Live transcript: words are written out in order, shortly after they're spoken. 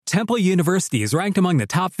Temple University is ranked among the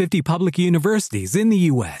top 50 public universities in the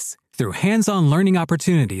U.S. Through hands-on learning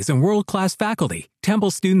opportunities and world-class faculty,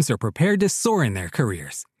 Temple students are prepared to soar in their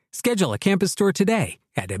careers. Schedule a campus tour today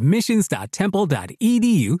at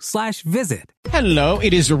admissions.temple.edu/visit. Hello,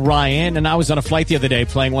 it is Ryan, and I was on a flight the other day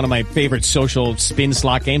playing one of my favorite social spin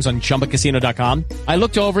slot games on ChumbaCasino.com. I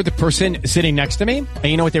looked over at the person sitting next to me, and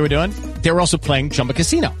you know what they were doing? They were also playing Chumba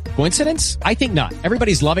Casino. Coincidence? I think not.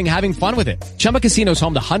 Everybody's loving having fun with it. Chumba Casino is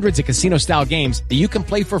home to hundreds of casino-style games that you can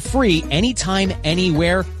play for free anytime,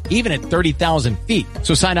 anywhere, even at 30,000 feet.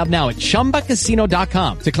 So sign up now at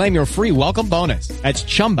ChumbaCasino.com to claim your free welcome bonus. That's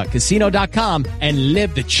ChumbaCasino.com and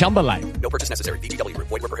live the Chumba life. No purchase necessary. VGW.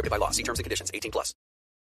 Void where prohibited by law. See terms and conditions. 18+.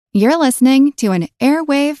 You're listening to an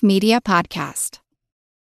Airwave Media Podcast.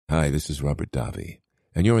 Hi, this is Robert Davi,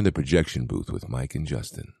 and you're in the projection booth with Mike and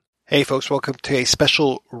Justin. Hey folks, welcome to a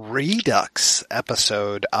special Redux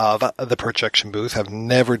episode of The Projection Booth. I've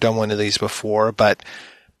never done one of these before, but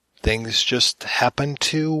things just happen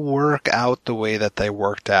to work out the way that they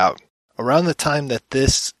worked out. Around the time that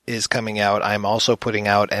this is coming out, I'm also putting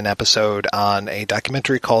out an episode on a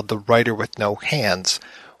documentary called The Writer with No Hands,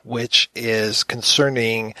 which is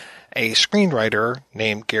concerning a screenwriter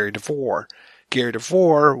named Gary DeVore. Gary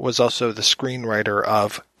DeVore was also the screenwriter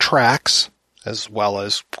of Traxx, as well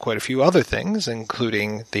as quite a few other things,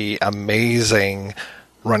 including the amazing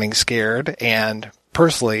Running Scared, and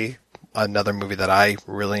personally, another movie that I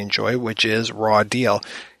really enjoy, which is Raw Deal.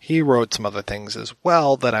 He wrote some other things as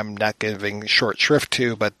well that I'm not giving short shrift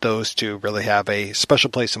to, but those two really have a special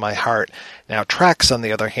place in my heart. Now, Traxx, on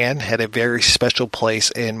the other hand, had a very special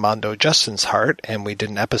place in Mondo Justin's heart, and we did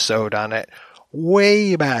an episode on it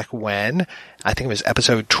way back when. I think it was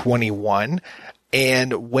episode 21.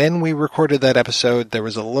 And when we recorded that episode, there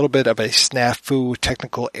was a little bit of a snafu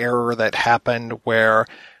technical error that happened where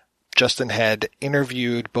Justin had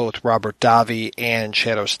interviewed both Robert Davi and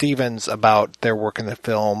Shadoe Stevens about their work in the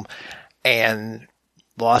film and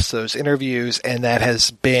lost those interviews. And that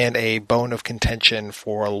has been a bone of contention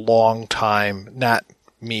for a long time. Not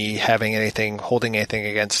me having anything, holding anything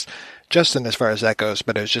against Justin as far as that goes,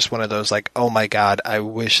 but it was just one of those like, oh my God, I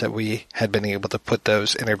wish that we had been able to put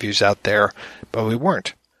those interviews out there, but we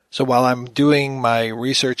weren't. So while I'm doing my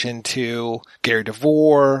research into Gary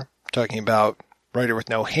DeVore, talking about Writer with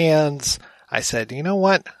No Hands, I said, you know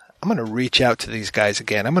what? I'm going to reach out to these guys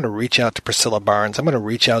again. I'm going to reach out to Priscilla Barnes. I'm going to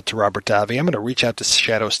reach out to Robert Davi. I'm going to reach out to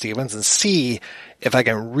Shadoe Stevens and see if I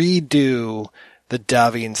can redo the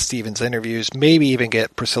Davi and Stevens interviews, maybe even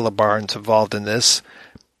get Priscilla Barnes involved in this.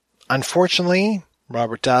 Unfortunately,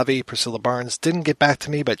 Robert Davi, Priscilla Barnes didn't get back to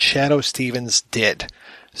me, but Shadoe Stevens did.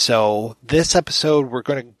 So this episode, we're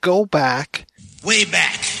going to go back. Way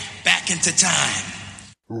back into time.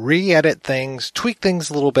 Re-edit things, tweak things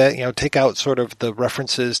a little bit, take out sort of the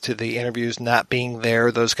references to the interviews not being there,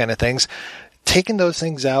 those kind of things. Taking those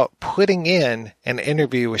things out, putting in an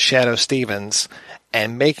interview with Shadoe Stevens,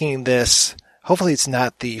 and making this, hopefully it's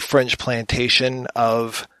not the French Plantation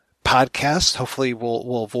of podcast. Hopefully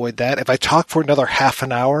we'll avoid that. If I talk for another half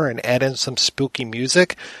an hour and add in some spooky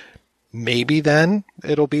music, maybe then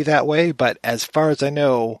it'll be that way. But as far as I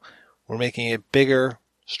know, we're making it bigger,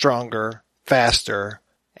 stronger, faster.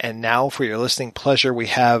 And now for your listening pleasure, we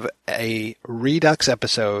have a Redux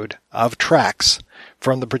episode of Traxx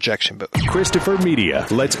from the projection booth. Christopher Media,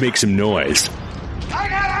 let's make some noise. I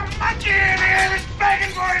got a monkey in here that's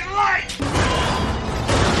begging for his life!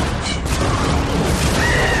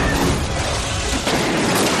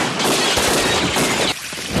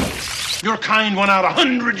 Your kind went out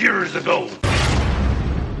 100 years ago.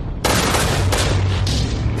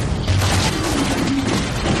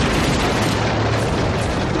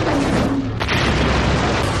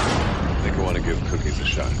 I think I want to give cookies a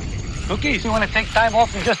shot. Cookies? You want to take time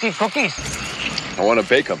off and just eat cookies? I want to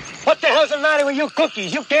bake them. What the hell's the matter with you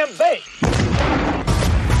cookies? You can't bake.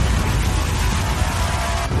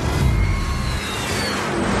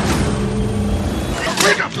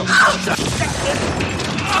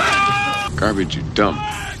 Garbage you dump.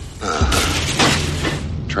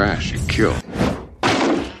 Trash you kill.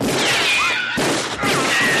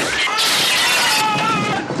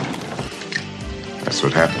 That's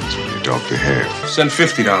what happens when you don't behave. Send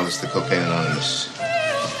 $50 to Cocaine Anonymous.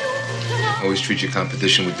 Always treat your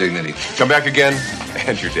competition with dignity. Come back again,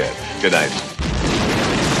 and you're dead. Good night.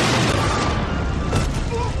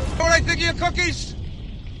 What I think of your cookies?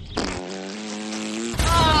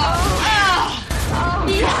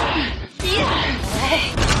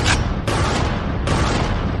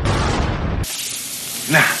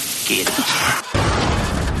 Now, get it.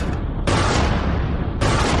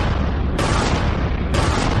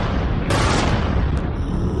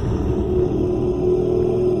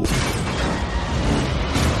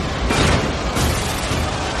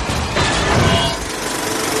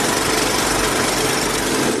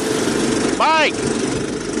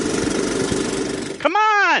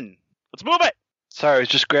 Let's move it. Sorry, I was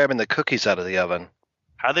just grabbing the cookies out of the oven.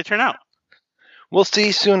 How'd they turn out? We'll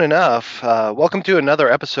see soon enough. Welcome to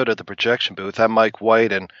another episode of The Projection Booth. I'm Mike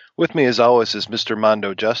White, and with me as always is Mr.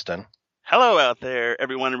 Mondo Justin. Hello out there,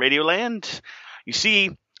 everyone in Radioland. You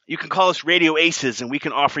see, you can call us Radio Aces, and we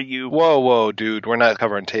can offer you... Whoa, dude. We're not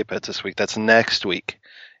covering tape heads this week. That's next week.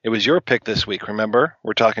 It was your pick this week, remember?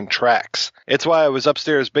 We're talking Traxx. It's why I was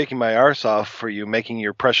upstairs baking my arse off for you, making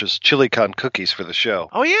your precious chili con cookies for the show.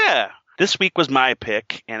 Oh, yeah. This week was my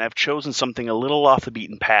pick, and I've chosen something a little off the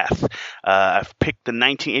beaten path. I've picked the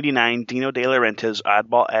 1989 Dino De Laurentiis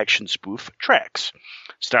oddball action spoof, Traxx,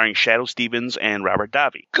 starring Shadoe Stevens and Robert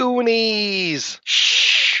Davi. Goonies!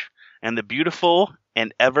 Shh! And the beautiful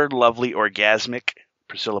and ever-lovely orgasmic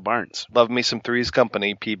Priscilla Barnes. Love me some Three's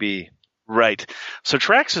Company, PB. Right. So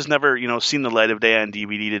Traxx has never, seen the light of day on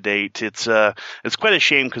DVD to date. It's quite a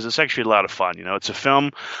shame because it's actually a lot of fun. It's a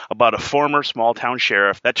film about a former small-town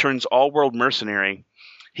sheriff that turns all-world mercenary.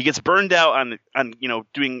 He gets burned out on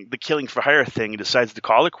doing the killing for hire thing. He decides to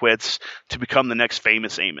call it quits to become the next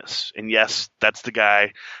Famous Amos. And yes, that's the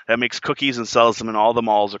guy that makes cookies and sells them in all the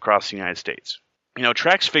malls across the United States.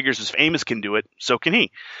 Traxx figures if Amos can do it, so can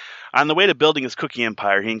he. On the way to building his cookie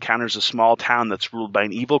empire, he encounters a small town that's ruled by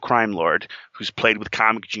an evil crime lord who's played with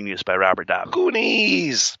comic genius by Robert Davi.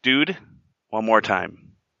 Goonies! Dude, one more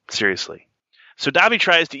time. Seriously. So Davi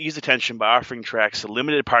tries to ease the tension by offering Traxx a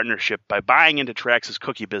limited partnership by buying into Traxx's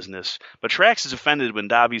cookie business, but Traxx is offended when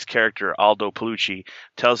Davi's character, Aldo Palucci,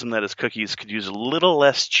 tells him that his cookies could use a little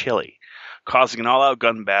less chili, causing an all-out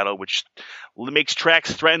gun battle, which makes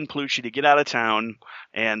Traxx threaten Palucci to get out of town.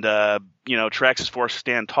 And, Traxx is forced to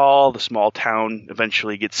stand tall. The small town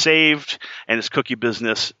eventually gets saved, and his cookie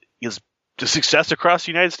business is a success across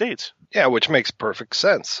the United States. Yeah, which makes perfect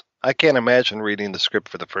sense. I can't imagine reading the script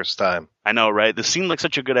for the first time. I know, right? This seemed like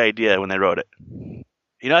such a good idea when they wrote it.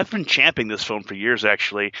 I've been championing this film for years,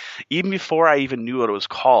 actually, even before I even knew what it was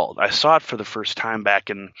called. I saw it for the first time back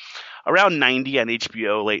in around 90 on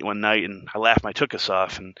HBO late one night, and I laughed my tuchus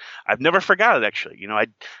off, and I've never forgot it, actually. I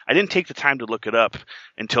didn't take the time to look it up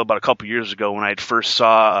until about a couple years ago when I first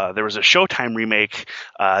saw there was a Showtime remake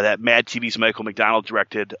that Mad TV's Michael McDonald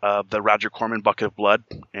directed of the Roger Corman Bucket of Blood,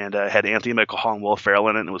 and had Anthony Michael Hall and Will Ferrell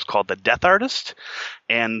in it, and it was called The Death Artist,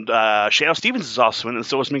 and Shadoe Stevens is also in it, and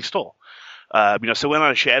so is Ming Stoll. So I went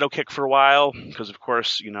on a Shadoe kick for a while because, of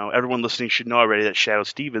course, everyone listening should know already that Shadoe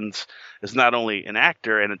Stevens is not only an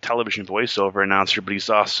actor and a television voiceover announcer, but he's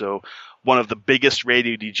also one of the biggest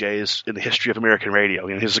radio DJs in the history of American radio.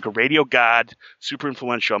 He's like a radio god, super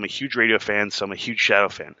influential. I'm a huge radio fan, so I'm a huge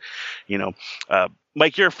Shadoe fan.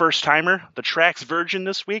 Mike, you're a first-timer. The Traxx virgin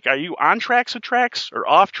this week. Are you on tracks with Traxx or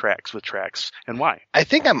off tracks with Traxx, and why? I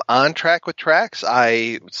think I'm on track with Traxx.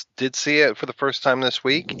 I did see it for the first time this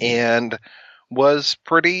week and was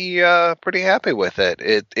pretty happy with it.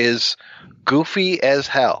 It is goofy as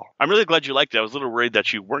hell. I'm really glad you liked it. I was a little worried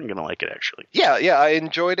that you weren't going to like it, actually. Yeah, I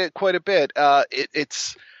enjoyed it quite a bit.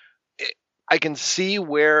 I can see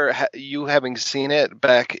where you having seen it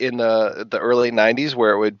back in the early 90s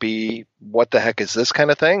where it would be, what the heck is this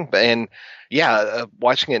kind of thing? And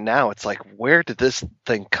watching it now, it's like, where did this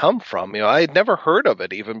thing come from? I had never heard of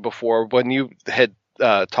it even before. When you had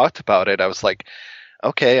talked about it, I was like,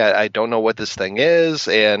 okay, I don't know what this thing is,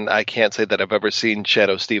 and I can't say that I've ever seen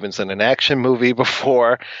Shadoe Stevens in an action movie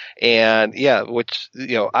before. And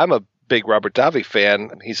I'm a big Robert Davi fan.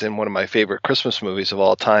 He's in one of my favorite Christmas movies of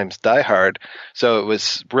all times, Die Hard. So it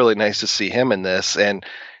was really nice to see him in this, and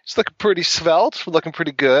he's looking pretty svelte, looking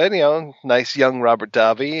pretty good. Nice young Robert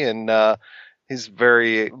Davi, and he's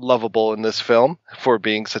very lovable in this film for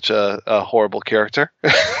being such a horrible character.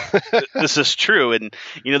 This is true, and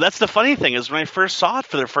that's the funny thing is when I first saw it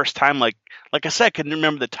for the first time, like I said, I couldn't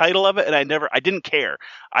remember the title of it, and I didn't care.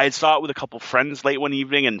 I saw it with a couple friends late one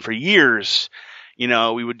evening, and for years,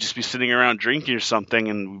 we would just be sitting around drinking or something,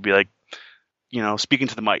 and we'd be like, speaking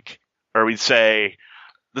to the mic, or we'd say,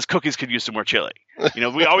 "This cookies could use some more chili."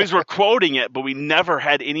 We always were quoting it, but we never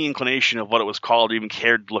had any inclination of what it was called or even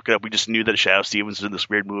cared to look it up. We just knew that Shadoe Stevens was in this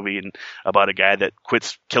weird movie and about a guy that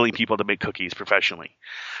quits killing people to make cookies professionally.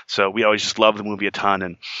 So we always just loved the movie a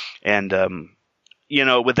ton. And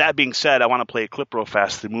with that being said, I want to play a clip real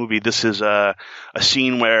fast of the movie. This is a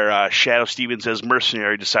scene where Shadoe Stevens as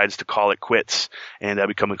mercenary decides to call it quits and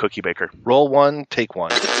become a cookie baker. Roll one, take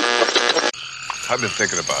one. I've been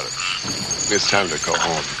thinking about it. It's time to go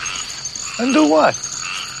home. And do what?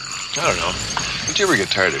 I don't know. Did you ever get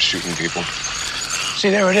tired of shooting people? See,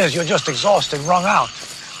 there it is. You're just exhausted, wrung out.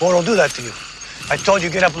 What'll do that to you? I told you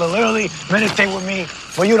get up a little early, meditate with me,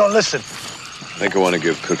 but you don't listen. I think I want to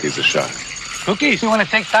give cookies a shot. Cookies? You want to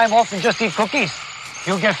take time off and just eat cookies?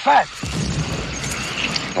 You'll get fat.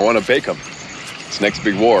 I want to bake them. It's next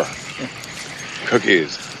big war.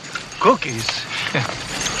 Cookies. Cookies?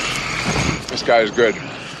 This guy is good.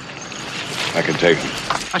 I can take him.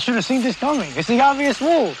 I should have seen this coming. It's the obvious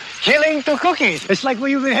move. Killing to cookies. It's like where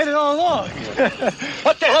you've been headed all along.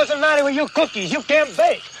 What the hell's the matter with you cookies? You can't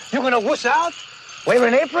bake. You're going to wuss out? Wear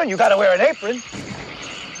an apron? You got to wear an apron.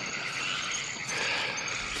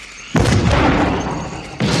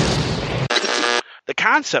 The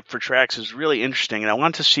concept for Traxx is really interesting, and I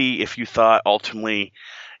want to see if you thought ultimately,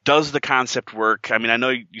 does the concept work? I mean, I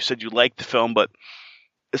know you said you liked the film, but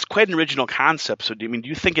it's quite an original concept. So, do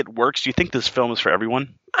you think it works? Do you think this film is for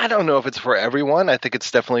everyone? I don't know if it's for everyone. I think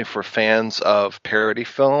it's definitely for fans of parody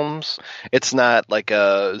films. It's not like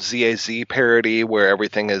a ZAZ parody where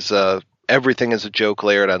everything is a joke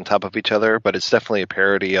layered on top of each other, but it's definitely a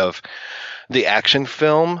parody of the action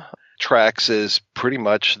film. Traxx is pretty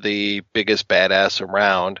much the biggest badass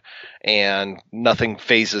around, and nothing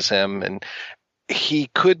phases him. And he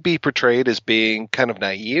could be portrayed as being kind of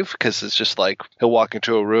naive, because it's just like he'll walk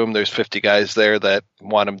into a room, there's 50 guys there that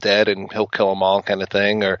want him dead, and he'll kill them all kind of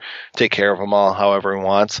thing, or take care of them all however he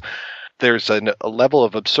wants. There's a level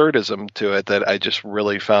of absurdism to it that I just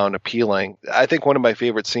really found appealing. I think one of my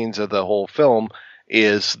favorite scenes of the whole film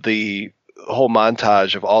is the whole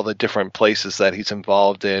montage of all the different places that he's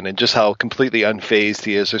involved in, and just how completely unfazed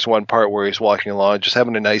he is. There's one part where he's walking along, just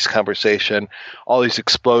having a nice conversation. All these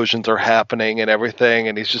explosions are happening and everything,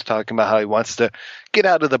 and he's just talking about how he wants to get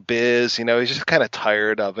out of the biz. He's just kind of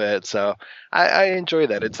tired of it. So I enjoy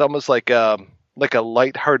that. It's almost like a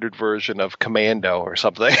lighthearted version of Commando or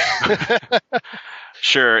something.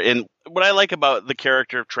 Sure. And what I like about the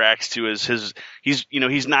character of Traxx too is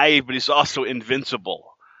he's naive, but he's also invincible.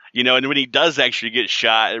 And when he does actually get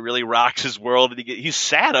shot, it really rocks his world, and he's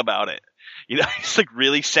sad about it. He's like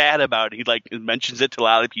really sad about it. He mentions it to a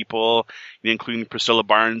lot of people, including Priscilla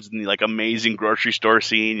Barnes in the amazing grocery store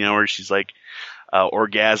scene, where she's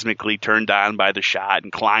orgasmically turned on by the shot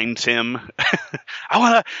and climbs him.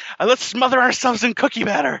 Let's smother ourselves in cookie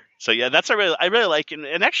batter. So yeah, I really like it.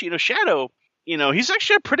 And actually, Shadoe, he's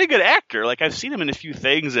actually a pretty good actor. I've seen him in a few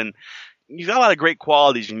things, and he's got a lot of great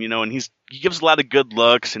qualities, and he gives a lot of good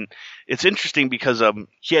looks. And it's interesting because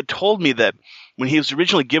he had told me that when he was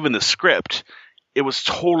originally given the script, it was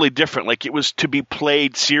totally different. It was to be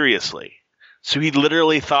played seriously. So he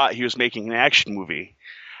literally thought he was making an action movie.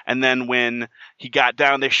 And then when he got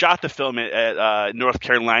down, they shot the film at North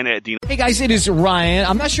Carolina at Dino. Hey guys, it is Ryan.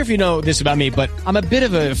 I'm not sure if you know this about me, but I'm a bit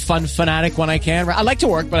of a fun fanatic when I can. I like to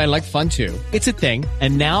work, but I like fun too. It's a thing.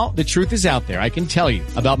 And now the truth is out there. I can tell you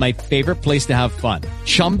about my favorite place to have fun.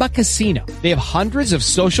 Chumba Casino. They have hundreds of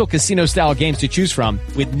social casino style games to choose from,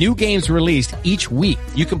 with new games released each week.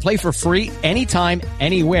 You can play for free anytime,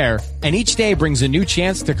 anywhere. And each day brings a new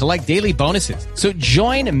chance to collect daily bonuses. So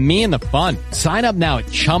join me in the fun. Sign up now at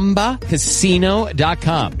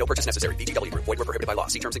ChumbaCasino.com. No purchase necessary. VGW Group. Void where prohibited by law.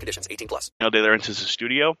 See terms and conditions. 18+. They're into the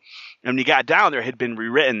studio. And when he got down there, it had been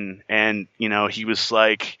rewritten. And, he was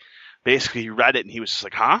basically he read it and he was just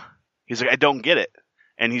like, huh? He's like, I don't get it.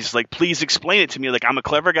 And he's like, please explain it to me. I'm a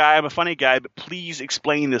clever guy. I'm a funny guy. But please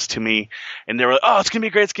explain this to me. And they were like, oh, it's going to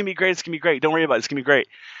be great. It's going to be great. It's going to be great. Don't worry about it. It's going to be great.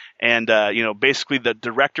 And, basically the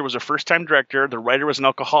director was a first-time director. The writer was an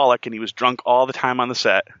alcoholic, and he was drunk all the time on the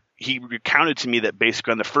set. He recounted to me that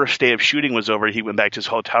basically on the first day of shooting was over, he went back to his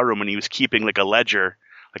hotel room and he was keeping a ledger,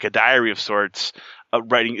 a diary of sorts,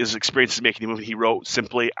 writing his experiences making the movie. He wrote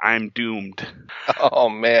simply, I'm doomed. Oh,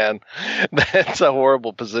 man. That's a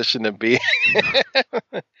horrible position to be.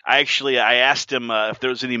 I asked him if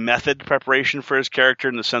there was any method preparation for his character,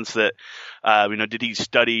 in the sense that, did he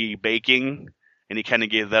study baking? And he kind of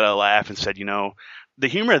gave that a laugh and said, the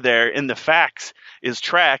humor there in the facts is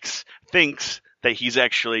Traxx thinks that he's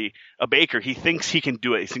actually a baker. He thinks he can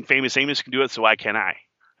do it. He thinks Famous Amos can do it, so why can't I?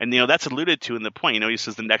 And, that's alluded to in the point. He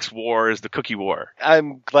says the next war is the cookie war.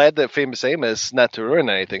 I'm glad that Famous Amos, not to ruin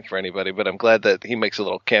anything for anybody, but I'm glad that he makes a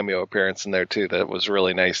little cameo appearance in there, too. That was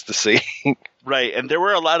really nice to see. Right. And there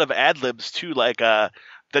were a lot of ad-libs, too, the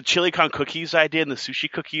chili con cookies idea and the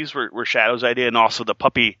sushi cookies were Shadoe's idea, and also the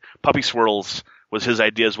puppy swirls was his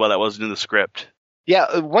idea as well. That wasn't in the script.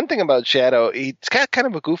 Yeah, one thing about Shadoe, he's got kind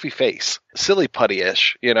of a goofy face, silly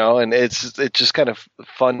putty-ish, and it's just kind of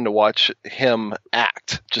fun to watch him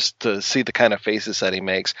act, just to see the kind of faces that he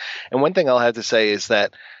makes. And one thing I'll have to say is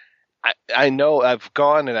that I know I've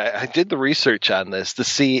gone and I did the research on this to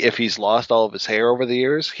see if he's lost all of his hair over the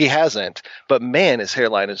years. He hasn't, but man, his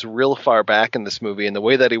hairline is real far back in this movie, and the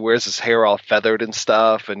way that he wears his hair all feathered and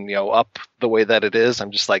stuff, and up the way that it is,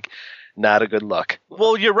 I'm just like, not a good look.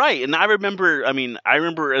 Well, you're right. And I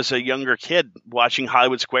remember as a younger kid watching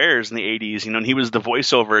Hollywood Squares in the 80s, and he was the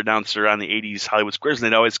voiceover announcer on the 80s Hollywood Squares,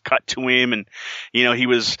 and they'd always cut to him, and,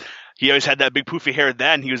 he always had that big poofy hair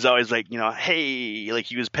then. He was always like, hey, like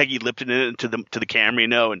he was Peggy Lipton it to the camera,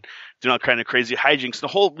 and doing all kind of crazy hijinks. The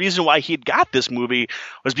whole reason why he had got this movie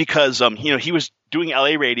was because, he was doing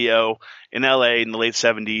LA radio in LA in the late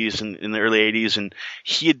 70s and in the early 80s, and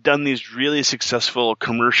he had done these really successful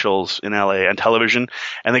commercials in LA on television,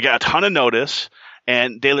 and they got a ton of notice,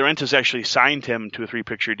 and De Laurentiis actually signed him to a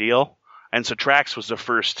 3-picture deal, and so Traxx was the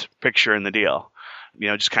first picture in the deal.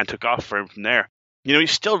 Just kind of took off for him from there.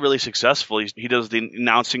 He's still really successful. He does the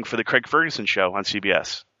announcing for the Craig Ferguson show on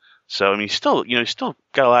CBS. So, he's still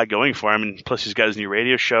got a lot going for him, and plus he's got his new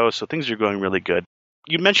radio show, so things are going really good.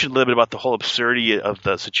 You mentioned a little bit about the whole absurdity of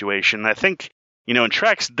the situation. I think, in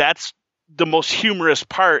Traxx, that's the most humorous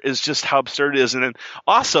part, is just how absurd it is, and then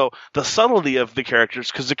also the subtlety of the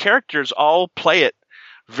characters, because the characters all play it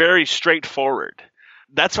very straightforward.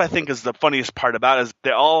 That's what I think is the funniest part about it, is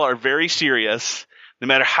they all are very serious, no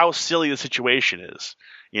matter how silly the situation is.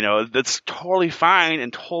 That's totally fine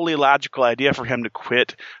and totally logical idea for him to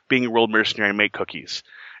quit being a world mercenary and make cookies.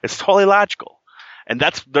 It's totally logical. And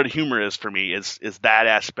that's what humor is for me, is that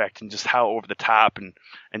aspect, and just how over the top and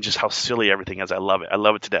just how silly everything is. I love it. I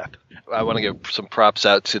love it to death. I want to give some props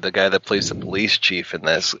out to the guy that plays the police chief in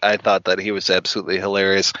this. I thought that he was absolutely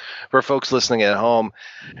hilarious. For folks listening at home,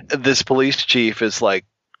 this police chief is like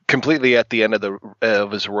completely at the end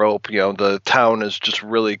of his rope. The town is just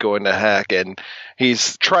really going to heck, and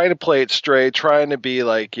he's trying to play it straight, trying to be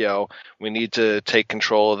like, we need to take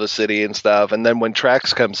control of the city and stuff. And then when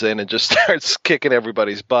Traxx comes in and just starts kicking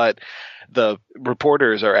everybody's butt, the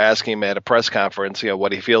reporters are asking him at a press conference,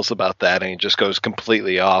 what he feels about that, and he just goes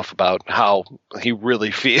completely off about how he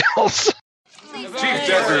really feels. Chief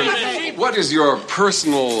Jester, what is your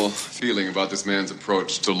personal feeling about this man's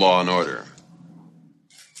approach to law and order?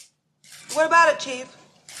 What about it,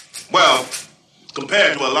 Chief? Well,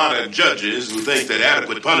 compared to a lot of judges who think that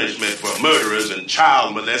adequate punishment for murderers and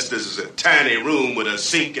child molesters is a tiny room with a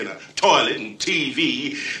sink and a toilet and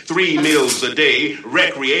TV, 3 meals a day,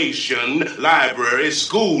 recreation, library,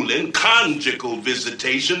 schooling, conjugal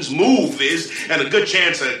visitations, movies, and a good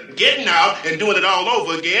chance of getting out and doing it all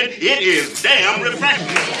over again, it is damn refreshing.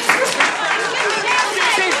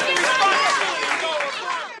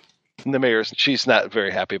 The mayor, she's not very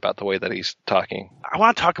happy about the way that he's talking. I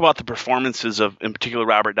want to talk about the performances of, in particular,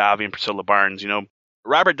 Robert Davi and Priscilla Barnes.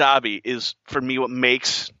 Robert Davi is, for me, what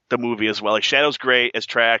makes the movie as well. Like, Shadoe's great as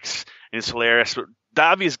Traxx, and it's hilarious. But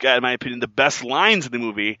Davi's got, in my opinion, the best lines in the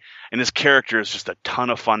movie, and his character is just a ton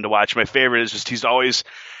of fun to watch. My favorite is just he's always,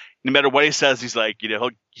 no matter what he says, he's like,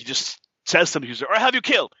 he just says something. He's like, or have you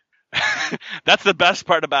killed? That's the best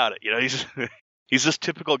part about it. He's this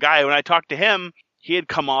typical guy. When I talked to him, he had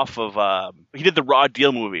come off of he did the Raw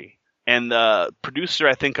Deal movie, and the producer,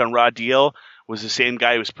 I think, on Raw Deal was the same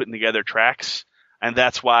guy who was putting together Traxx, and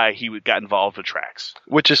that's why he got involved with Traxx.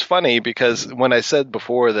 Which is funny, because when I said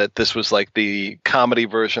before that this was like the comedy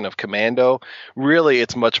version of Commando, really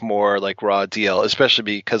it's much more like Raw Deal, especially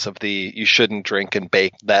because of the "you shouldn't drink and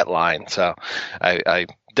bake" that line. So I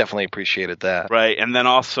definitely appreciated that. Right. And then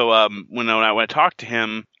also when I talked to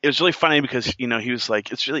him, it was really funny because, he was like,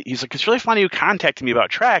 it's really funny you contacted me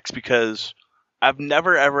about Traxx, because I've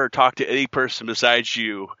never ever talked to any person besides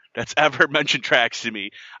you that's ever mentioned Traxx to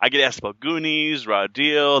me. I get asked about Goonies, Raw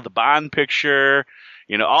Deal, the Bond picture,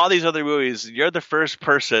 all these other movies. You're the first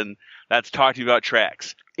person that's talked to me about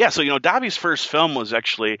Traxx. Yeah, so, Davi's first film was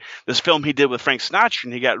actually this film he did with Frank Sinatra,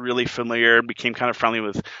 and he got really familiar and became kind of friendly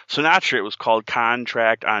with Sinatra. It was called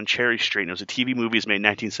Contract on Cherry Street, and it was a TV movie. It was made in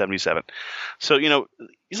 1977. So,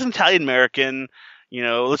 he's an Italian-American.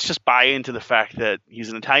 Let's just buy into the fact that he's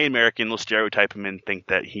an Italian-American. We'll stereotype him and think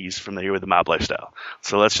that he's familiar with the mob lifestyle.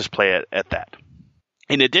 So let's just play it at that.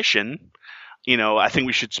 In addition, I think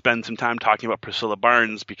we should spend some time talking about Priscilla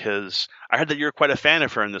Barnes, because I heard that you're quite a fan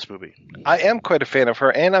of her in this movie. I am quite a fan of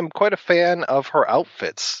her, and I'm quite a fan of her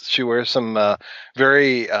outfits. She wears some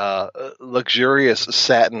very luxurious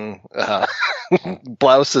satin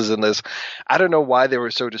blouses in this. I don't know why they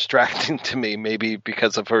were so distracting to me, maybe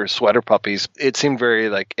because of her sweater puppies. It seemed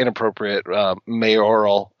very inappropriate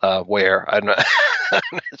mayoral wear. I'm not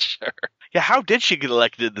sure. Yeah, how did she get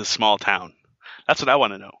elected in this small town? That's what I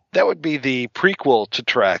want to know. That would be the prequel to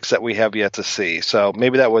Traxx that we have yet to see. So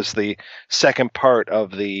maybe that was the second part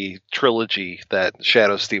of the trilogy that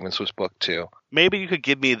Shadoe Stevens was booked to. Maybe you could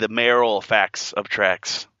give me the mayoral facts of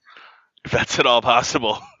Traxx, if that's at all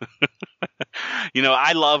possible.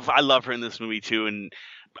 I love her in this movie too, and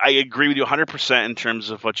I agree with you 100% in terms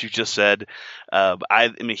of what you just said.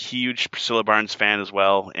 I am a huge Priscilla Barnes fan as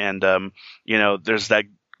well, and there's that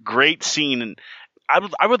great scene, and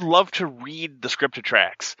I would love to read the script of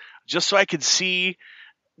Traxx just so I could see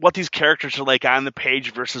what these characters are like on the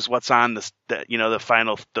page versus what's on the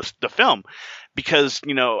final film, because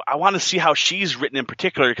I want to see how she's written in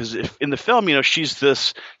particular, because if in the film she's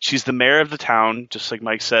the mayor of the town, just like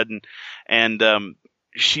Mike said, and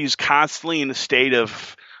she's constantly in a state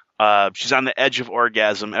of she's on the edge of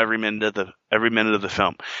orgasm every minute of the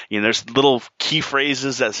film. There's little key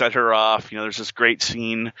phrases that set her off. There's this great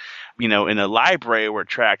scene, in a library where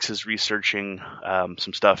Traxx is researching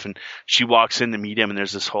some stuff, and she walks in to meet him, and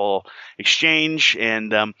there's this whole exchange,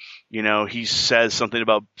 and he says something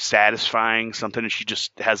about satisfying something, and she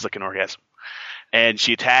just has like an orgasm, and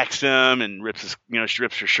she attacks him and she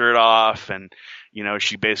rips her shirt off, and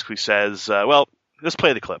she basically says, well, let's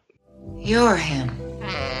play the clip. You're him.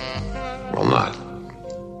 Well, not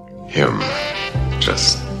him,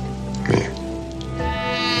 just me.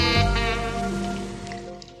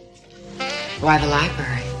 Why the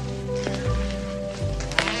library?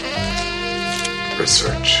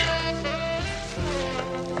 Research.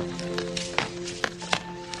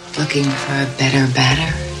 Looking for a better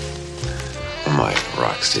batter? Well, my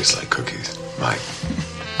rocks taste like cookies. My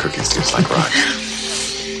cookies taste like rocks.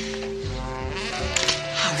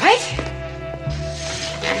 All right.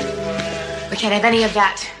 We can't have any of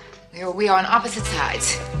that. We are on opposite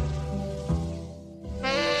sides.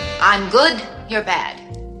 I'm good, you're bad.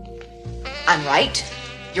 I'm right,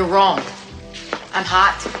 you're wrong. I'm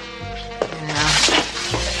hot,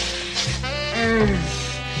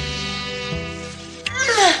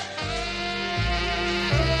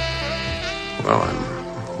 Well,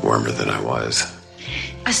 I'm warmer than I was.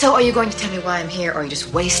 So are you going to tell me why I'm here, or are you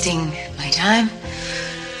just wasting my time?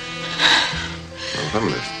 Well, I'm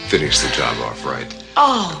going to finish the job off right.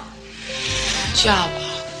 Oh, job.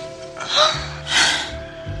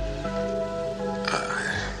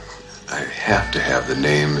 I have to have the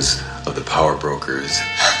names of the power brokers,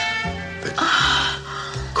 the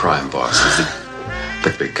crime bosses,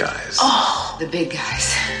 the big guys. Oh, the big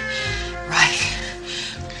guys. Right.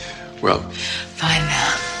 Well, fine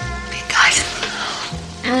now. Big guys.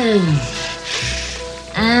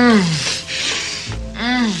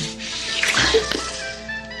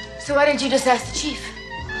 So why didn't you just ask the chief?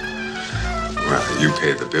 Well, you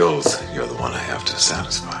pay the bills. You're the one I have to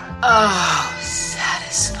satisfy. Oh,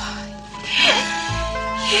 satisfy.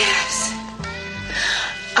 Yes.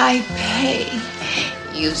 I pay.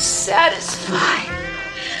 You satisfy.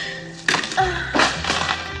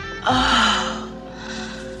 Oh.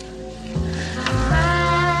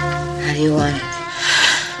 How do you want it?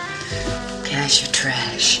 Cash or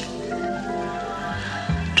trash?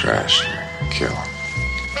 Trash. Kill.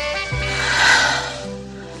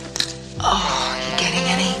 Oh, you getting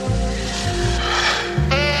any?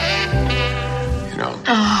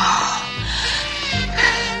 Oh.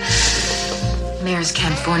 Mayors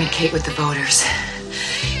can't fornicate with the voters.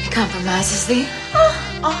 He compromises the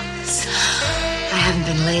office. I haven't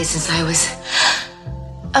been laid since I was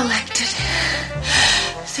elected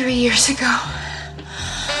 3 years ago.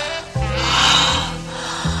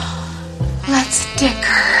 Let's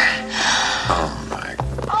dicker. Oh, my.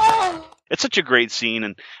 It's such a great scene,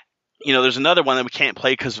 and there's another one that we can't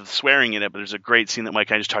play because of the swearing in it, but there's a great scene that Mike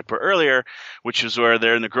and I just talked about earlier, which is where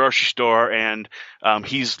they're in the grocery store, and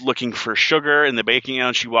he's looking for sugar in the baking aisle,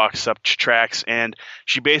 and she walks up to Traxx, and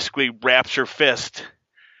she basically wraps her fist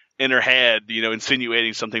in her head,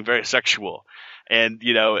 insinuating something very sexual. And,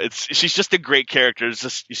 she's just a great character.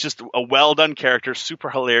 It's just a well-done character, super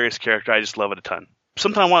hilarious character. I just love it a ton.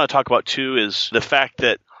 Something I want to talk about, too, is the fact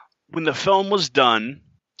that when the film was done,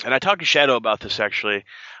 and I talked to Shadoe about this, actually,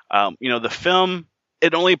 the film,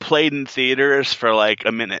 it only played in theaters for like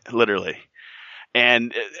a minute, literally.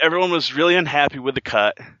 And everyone was really unhappy with the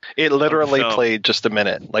cut. It literally played just a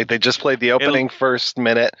minute. Like they just played the opening first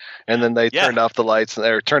minute, and then they turned off the lights,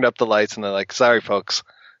 or turned up the lights, and they're like, "Sorry, folks,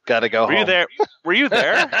 gotta go home." Were you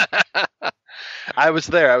there? I was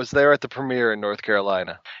there. I was there at the premiere in North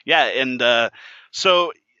Carolina. Yeah, and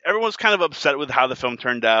so everyone's kind of upset with how the film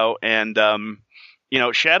turned out, and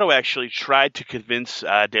Shadoe actually tried to convince De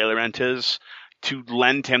Laurentiis to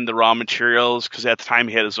lend him the raw materials, because at the time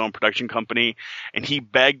he had his own production company, and he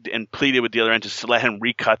begged and pleaded with De Laurentiis to let him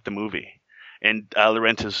recut the movie, and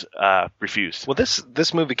Laurentiis refused. Well,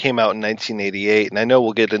 this movie came out in 1988, and I know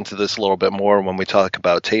we'll get into this a little bit more when we talk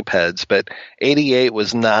about tape heads, but 88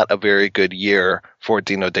 was not a very good year for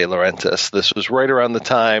Dino De Laurentiis. This was right around the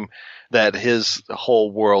time that his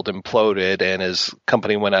whole world imploded and his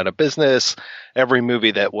company went out of business. Every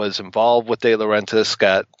movie that was involved with De Laurentiis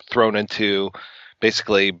got thrown into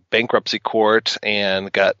basically bankruptcy court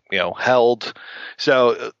and got, held.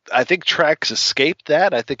 So I think Traxx escaped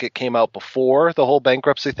that. I think it came out before the whole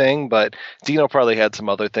bankruptcy thing, but Dino probably had some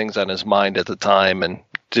other things on his mind at the time and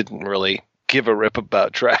didn't really give a rip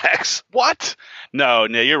about Traxx. What? No,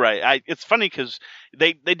 you're right. It's funny because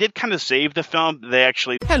they did kind of save the film. They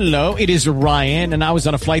actually... Hello, it is Ryan, and I was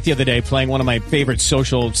on a flight the other day playing one of my favorite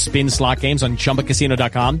social spin slot games on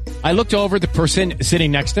chumbacasino.com. I looked over at the person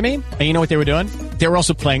sitting next to me, and you know what they were doing? They were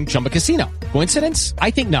also playing Chumba Casino. Coincidence?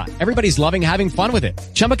 I think not. Everybody's loving having fun with it.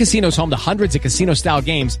 Chumba Casino is home to hundreds of casino-style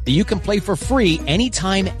games that you can play for free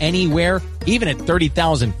anytime, anywhere, even at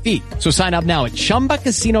 30,000 feet. So sign up now at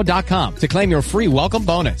chumbacasino.com to claim your free welcome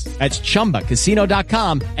bonus. That's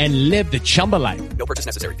chumbacasino.com and live the Chumba life. No purchase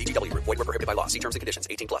necessary. VGW. Void where prohibited by law. See terms and conditions.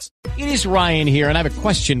 18+. It is Ryan here, and I have a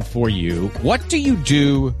question for you. What do you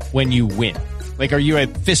do when you win? Like, are you a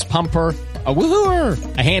fist pumper, a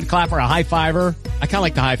woohooer, a hand clapper, a high fiver? I kind of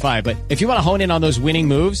like the high five, but if you want to hone in on those winning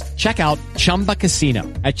moves, check out Chumba Casino.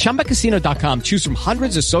 At chumbacasino.com, choose from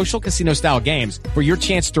hundreds of social casino style games for your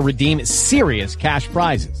chance to redeem serious cash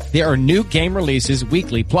prizes. There are new game releases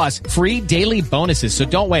weekly, plus free daily bonuses. So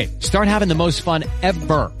don't wait. Start having the most fun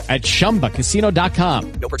ever at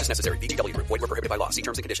chumbacasino.com. No purchase necessary. VGW. Void where prohibited by law. See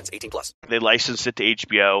terms and conditions. 18+. They licensed it to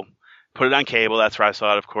HBO. Put it on cable. That's where I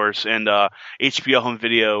saw it, of course. And HBO Home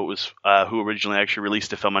Video was who originally actually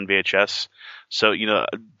released the film on VHS. So,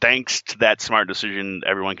 thanks to that smart decision,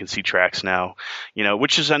 everyone can see Traxx now.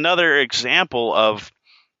 Which is another example of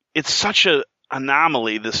it's such a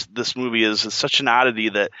anomaly. This movie is such an oddity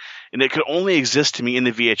and it could only exist to me in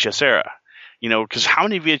the VHS era. Because how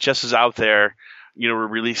many VHSs out there, were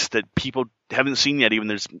released that people haven't seen yet? Even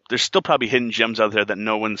there's still probably hidden gems out there that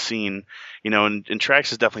no one's seen, and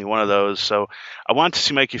Traxx is definitely one of those. So I wanted to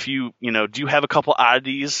see, Mike, if you, do you have a couple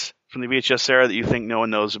oddities from the VHS era that you think no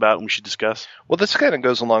one knows about and we should discuss? Well, this kind of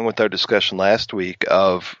goes along with our discussion last week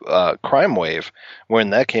of Crime Wave. When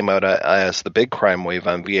that came out, I asked the big Crime Wave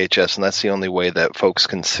on VHS, and that's the only way that folks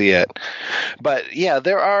can see it. But yeah,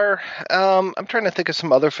 there are, I'm trying to think of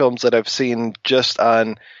some other films that I've seen just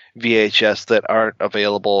on VHS that aren't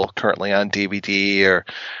available currently on DVD, or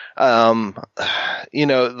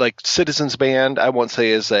like Citizens Band, I won't say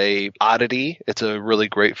is a oddity. It's a really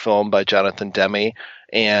great film by Jonathan Demme,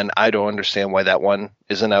 and I don't understand why that one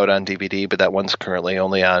isn't out on DVD, but that one's currently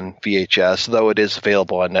only on VHS, though it is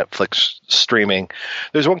available on Netflix streaming.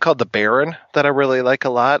 There's one called The Baron that I really like a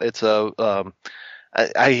lot. It's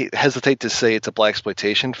I hesitate to say it's a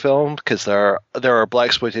blaxploitation film because there are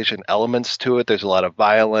blaxploitation elements to it. There's a lot of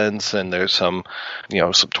violence, and there's some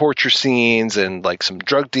torture scenes and like some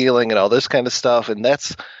drug dealing and all this kind of stuff. And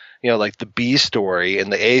that's, like the B story,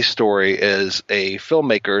 and the A story is a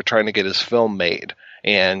filmmaker trying to get his film made,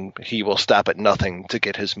 and he will stop at nothing to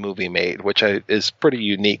get his movie made, which is pretty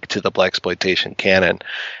unique to the blaxploitation canon.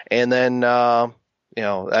 And then, I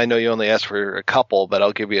know you only asked for a couple, but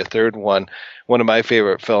I'll give you a third one. One of my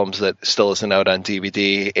favorite films that still isn't out on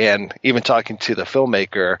DVD, and even talking to the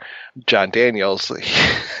filmmaker, John Daniels,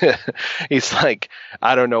 he's like,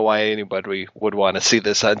 I don't know why anybody would want to see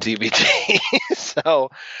this on DVD.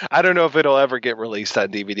 So I don't know if it'll ever get released on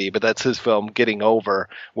DVD, but that's his film, Getting Over,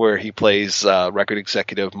 where he plays record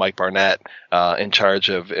executive Mike Barnett in charge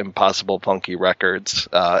of Impossible Funky Records,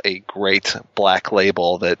 a great black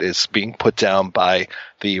label that is being put down by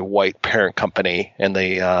the white parent company. And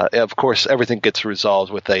of course, everything gets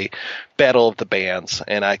resolved with a battle of the bands.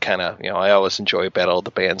 And I kind of, I always enjoy battle of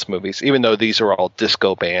the bands movies, even though these are all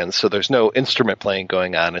disco bands. So there's no instrument playing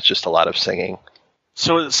going on. It's just a lot of singing.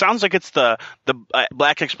 So it sounds like it's the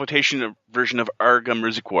black exploitation version of Arga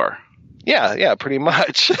Music War. Yeah, pretty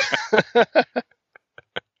much.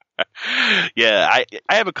 Yeah,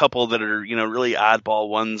 I have a couple that are, really oddball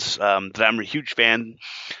ones that I'm a huge fan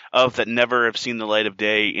of that never have seen the light of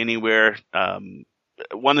day anywhere.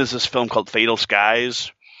 One is this film called Fatal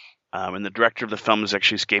Skies, and the director of the film is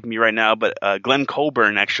actually escaping me right now, but Glenn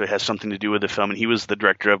Coburn actually has something to do with the film, and he was the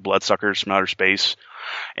director of Bloodsuckers from Outer Space.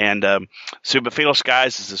 And but Fatal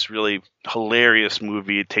Skies is this really hilarious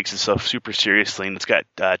movie. It takes itself super seriously, and it's got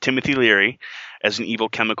Timothy Leary as an evil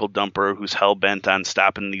chemical dumper who's hell-bent on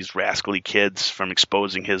stopping these rascally kids from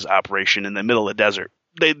exposing his operation in the middle of the desert.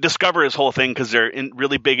 They discover his whole thing because they're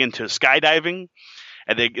really big into skydiving.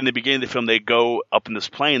 And in the beginning of the film, they go up in this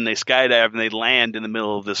plane, they skydive, and they land in the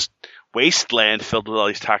middle of this wasteland filled with all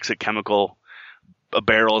these toxic chemical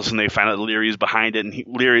barrels, and they find out Leary's behind it, and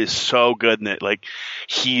Leary is so good in it. Like,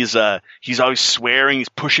 he's always swearing, he's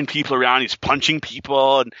pushing people around, he's punching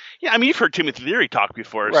people, and yeah, I mean, you've heard Timothy Leary talk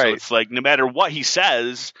before, right. So it's like no matter what he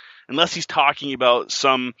says, unless he's talking about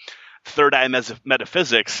some third eye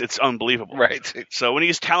metaphysics, it's unbelievable. Right. So when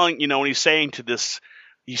he's saying to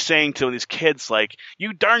these kids, like,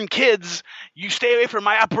 you darn kids, you stay away from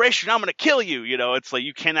my operation, I'm going to kill you. It's like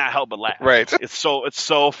you cannot help but laugh. Right. It's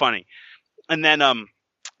so funny. And then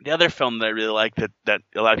the other film that I really like that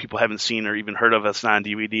a lot of people haven't seen or even heard of, that's not on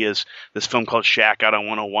DVD, is this film called Shack out on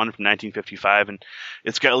 101 from 1955. And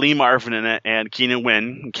it's got Lee Marvin in it and Keenan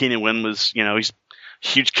Wynn. And Keenan Wynn was, he's a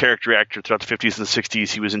huge character actor throughout the 50s and the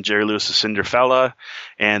 60s. He was in Jerry Lewis's Cinderfella.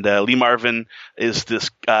 And Lee Marvin is he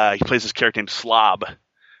plays this character named Slob.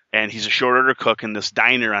 And he's a short order cook in this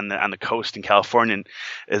diner on the coast in California. And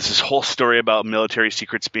it's this whole story about military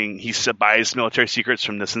secrets he buys military secrets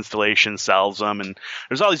from this installation, sells them. And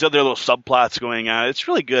there's all these other little subplots going on. It's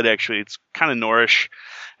really good, actually. It's kind of noirish.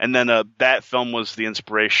 And then that film was the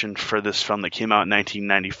inspiration for this film that came out in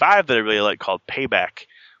 1995 that I really like, called Payback,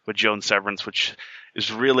 with Joan Severance, which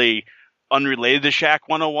is really unrelated to Shack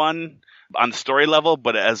 101 on the story level,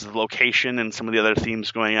 but as the location and some of the other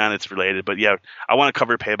themes going on, it's related. But yeah, I want to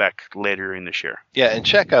cover Payback later in this year. Yeah, and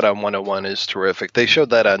Check Out on 101 is terrific. They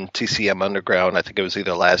showed that on TCM Underground. I think it was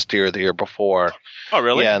either last year or the year before. Oh,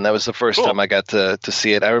 really? Yeah, and that was the first time I got to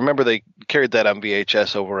see it. I remember they carried that on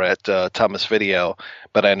VHS over at Thomas Video,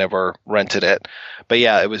 but I never rented it. But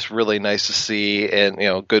yeah, it was really nice to see, and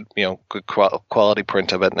good quality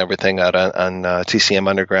print of it and everything out on TCM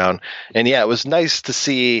Underground. And yeah, it was nice to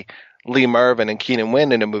see Lee Marvin and Keenan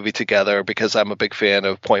Wynn in a movie together, because I'm a big fan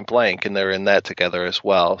of Point Blank, and they're in that together as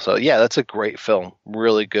well. So yeah, that's a great film.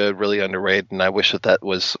 Really good, really underrated, and I wish that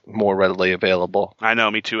was more readily available. I know,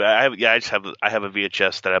 me too. I have a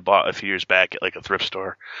VHS that I bought a few years back at like a thrift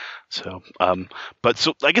store. So,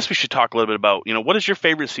 so I guess we should talk a little bit about, what is your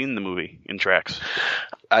favorite scene in the movie in Traxx?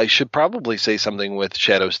 I should probably say something with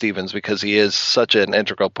Shadoe Stevens, because he is such an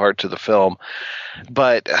integral part to the film.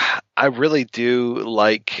 But I really do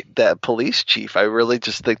like that police chief. I really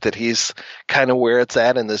just think that he's kind of where it's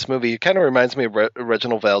at in this movie. He kind of reminds me of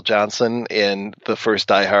Reginald Val Johnson in the first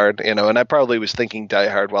Die Hard, and I probably was thinking Die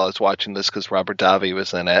Hard while I was watching this because Robert Davi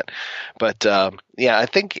was in it. But yeah, I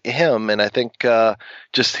think him, and I think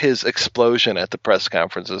just his explosion at the press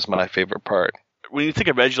conference is my favorite part. When you think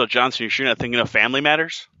of Reginald Johnson, you're sure not thinking of Family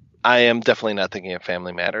Matters? I am definitely not thinking of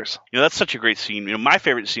Family Matters. That's such a great scene. My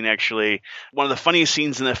favorite scene, actually, one of the funniest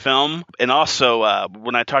scenes in the film. And also,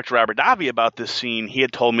 when I talked to Robert Davi about this scene, he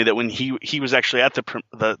had told me that when he was actually at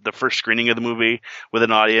the first screening of the movie with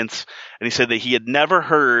an audience, and he said that he had never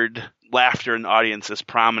heard laughter in the audience as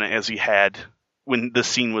prominent as he had when the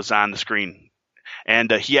scene was on the screen.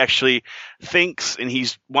 And he actually thinks, and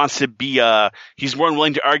he's more than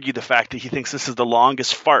willing to argue the fact that he thinks this is the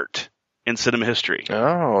longest fart in cinema history.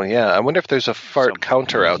 Oh, yeah. I wonder if there's a fart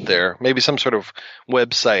counter out there. Maybe some sort of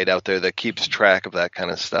website out there that keeps track of that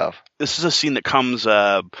kind of stuff. This is a scene that comes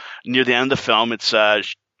near the end of the film. It's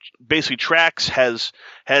basically Traxx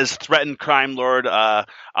has threatened crime lord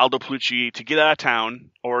Aldo Palucci to get out of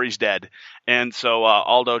town or he's dead. And so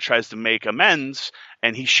Aldo tries to make amends,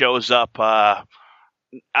 and he shows up out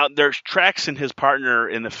there. Traxx and his partner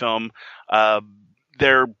in the film,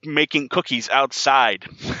 they're making cookies outside.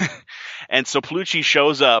 And so Palucci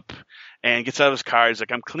shows up and gets out of his car. He's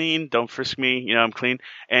like, I'm clean. Don't frisk me. I'm clean.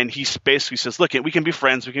 And he basically says, look, we can be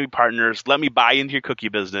friends. We can be partners. Let me buy into your cookie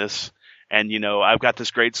business. And, I've got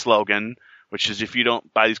this great slogan, which is, if you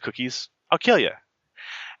don't buy these cookies, I'll kill you.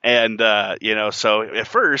 And, so at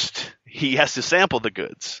first he has to sample the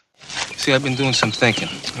goods. See, I've been doing some thinking.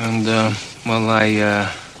 And, I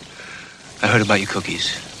heard about your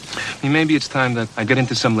cookies. Maybe it's time that I get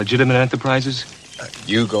into some legitimate enterprises.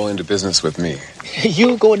 You go into business with me.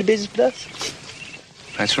 You go into business with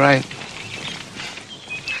us? That's right.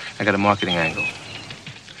 I got a marketing angle.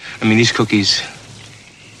 These cookies,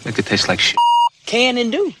 they could taste like shit. Can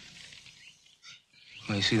and do.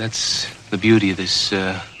 Well, you see, that's the beauty of this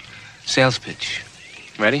sales pitch.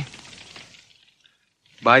 Ready?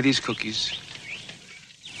 Buy these cookies,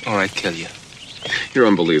 or I kill you. You're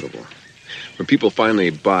unbelievable. When people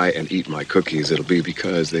finally buy and eat my cookies, it'll be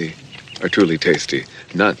because they are truly tasty,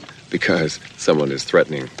 not because someone is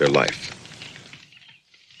threatening their life.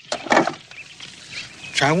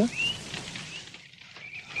 Try one?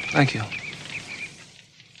 Thank you.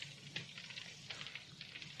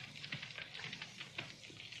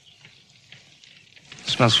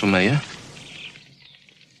 Smells familiar.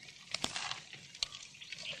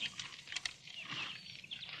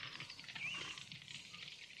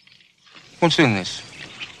 What's in this?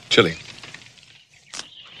 Chili.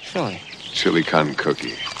 Chili. Chili con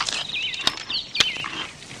cookie.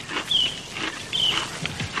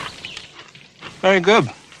 Very good.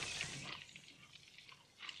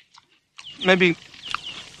 Maybe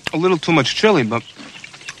a little too much chili, but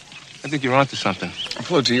I think you're onto something.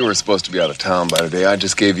 Palucci, you were supposed to be out of town by today. I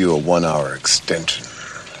just gave you a 1-hour extension.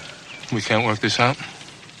 We can't work this out?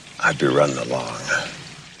 I'd be running along.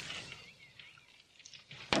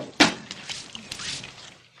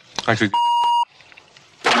 I could...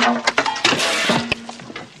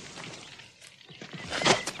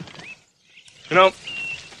 You know,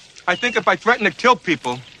 I think if I threatened to kill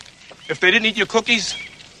people, if they didn't eat your cookies,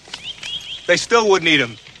 they still wouldn't eat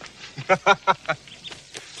them.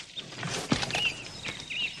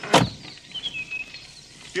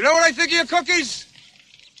 You know what I think of your cookies?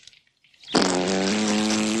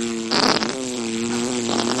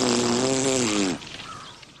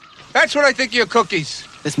 That's what I think of your cookies.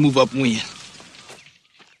 Let's move up and win.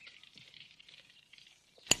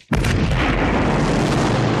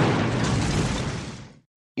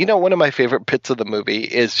 You know, one of my favorite bits of the movie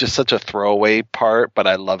is just such a throwaway part, but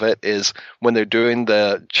I love it, is when they're doing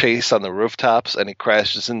the chase on the rooftops and he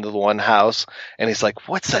crashes into the one house and he's like,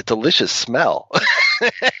 what's that delicious smell?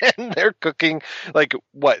 And they're cooking like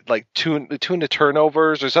tuna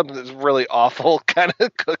turnovers or something that's really awful kind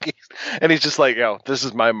of cookies. And he's just like, this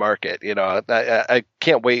is my market. You know, I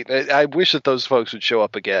can't wait. I wish that those folks would show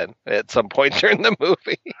up again at some point during the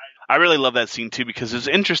movie. I really love that scene too, because his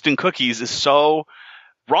interest in cookies is so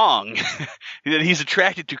wrong. He's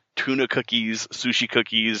attracted to tuna cookies, sushi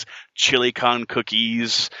cookies, chili con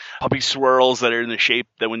cookies, puppy swirls that are in the shape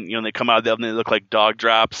that when they come out of the oven they look like dog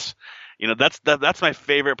drops. You know, that's my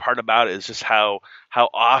favorite part about it, is just how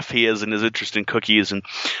off he is in his interest in cookies. And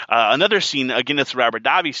another scene, again, it's a Robert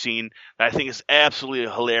Davi scene that I think is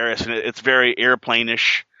absolutely hilarious, and it's very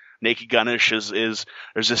airplane-ish, Naked Gun-ish. Is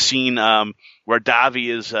there's a scene where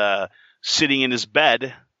Davi is sitting in his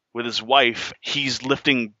bed with his wife. He's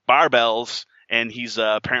lifting barbells, and he's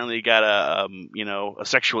apparently got a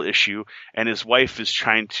sexual issue, and his wife is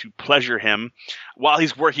trying to pleasure him while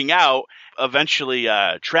he's working out. Eventually,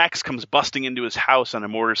 Traxx comes busting into his house on a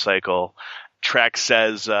motorcycle. Traxx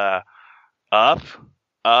says, up,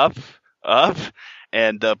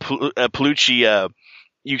 and Palucci.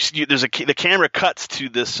 The camera cuts to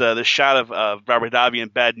this shot of Robert Davi in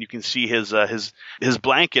bed, and you can see his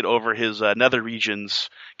blanket over his nether regions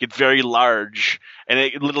get very large, and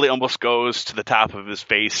it literally almost goes to the top of his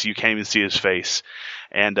face. You can't even see his face.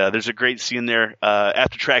 And there's a great scene there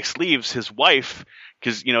after Traxx leaves. His wife,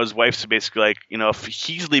 because his wife's basically like, if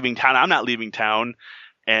he's leaving town, I'm not leaving town,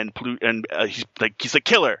 and he's like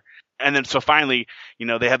killer. And then so finally,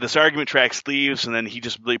 they have this argument. Traxx leaves, and then he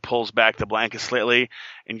just really pulls back the blanket slightly,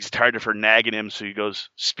 and he's tired of her nagging him, so he goes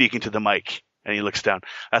speaking to the mic, and he looks down.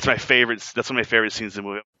 That's my favorite. That's one of my favorite scenes in the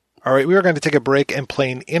movie. All right, we are going to take a break and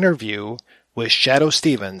play an interview with Shadoe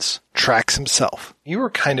Stevens, Traxx himself. You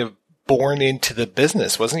were kind of born into the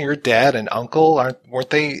business, wasn't your dad and uncle? Weren't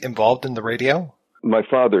they involved in the radio? My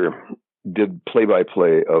father did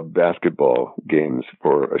play-by-play of basketball games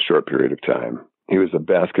for a short period of time. He was a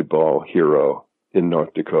basketball hero in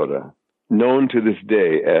North Dakota, known to this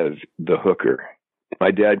day as the hooker.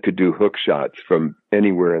 My dad could do hook shots from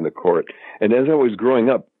anywhere in the court. And as I was growing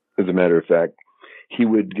up, as a matter of fact, he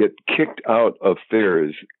would get kicked out of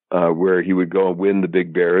fairs where he would go and win the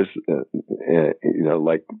big bears,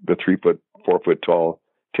 like the 3-foot, 4-foot tall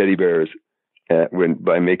teddy bears,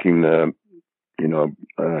 by making the,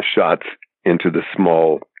 shots into the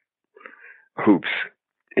small hoops.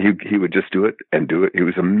 He would just do it and do it. He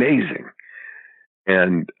was amazing.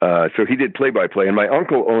 And so he did play-by-play. And my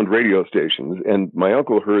uncle owned radio stations. And my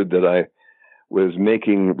uncle heard that I was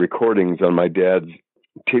making recordings on my dad's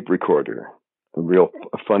tape recorder, real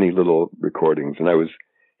funny little recordings. And I was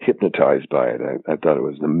hypnotized by it. I thought it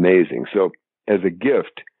was amazing. So as a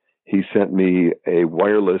gift, he sent me a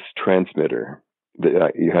wireless transmitter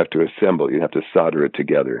that you have to assemble. You have to solder it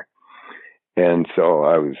together. And so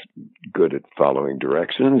I was good at following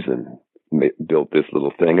directions and built this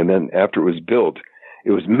little thing. And then after it was built,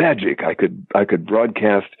 it was magic. I could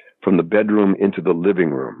broadcast from the bedroom into the living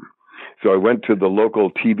room. So I went to the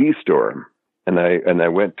local TV store and I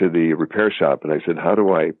went to the repair shop and I said, how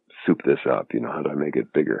do I soup this up? How do I make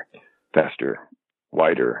it bigger, faster,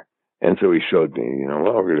 wider? And so he showed me,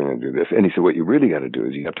 we're going to do this. And he said, what you really got to do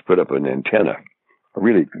is you have to put up an antenna,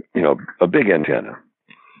 a big antenna.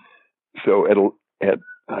 So at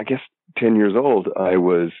I guess 10 years old,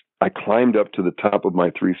 I climbed up to the top of my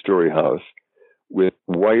 3-story house with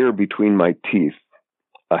wire between my teeth,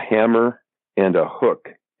 a hammer and a hook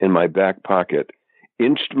in my back pocket,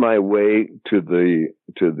 inched my way to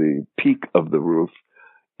the peak of the roof,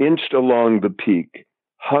 inched along the peak,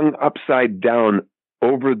 hung upside down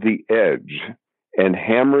over the edge, and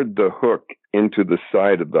hammered the hook into the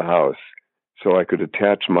side of the house so I could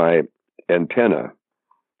attach my antenna,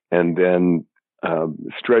 and then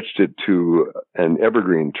stretched it to an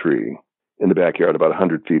evergreen tree in the backyard about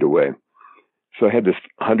 100 feet away. So I had this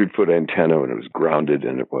 100-foot antenna, and it was grounded,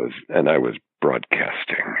 and I was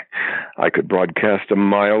broadcasting. I could broadcast a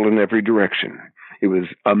mile in every direction. It was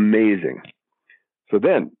amazing. So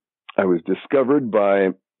then I was discovered by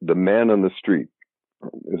the man on the street.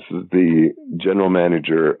 This is the general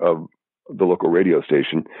manager of the local radio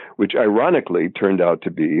station, which ironically turned out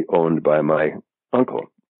to be owned by my uncle.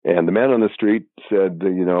 And the man on the street said,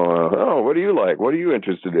 oh, what do you like? What are you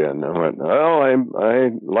interested in? I went, well, I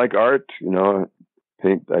like art,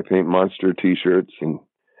 I paint monster T-shirts and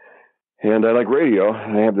I like radio.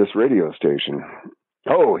 I have this radio station.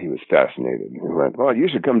 Oh, he was fascinated. He went, well, you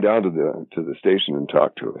should come down to the station and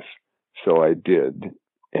talk to us. So I did.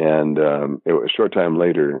 And it was a short time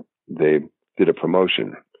later, they did a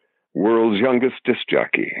promotion. World's youngest disc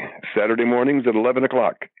jockey, Saturday mornings at 11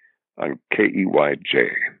 o'clock on KEYJ.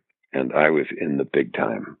 And I was in the big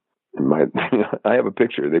time. And I have a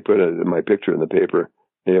picture. They put my picture in the paper.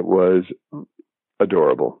 It was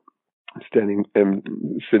adorable. Sitting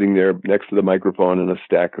there next to the microphone in a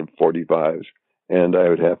stack of 45s. And I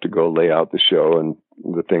would have to go lay out the show and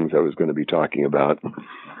the things I was going to be talking about.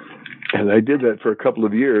 And I did that for a couple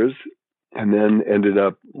of years, and then ended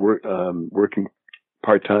up working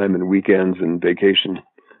part-time and weekends and vacation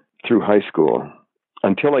through high school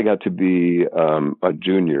until I got to be a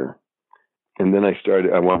junior. And then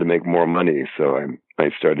I wanted to make more money, so I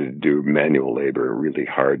started to do manual labor, really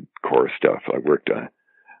hardcore stuff. I worked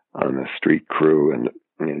on a street crew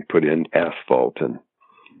and put in asphalt, and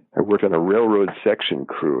I worked on a railroad section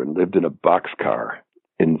crew and lived in a boxcar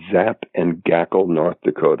in Zap and Gackle, North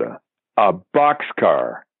Dakota. A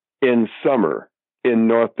boxcar in summer in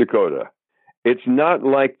North Dakota. It's not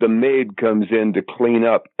like the maid comes in to clean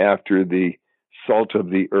up after the salt of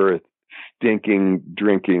the earth, stinking,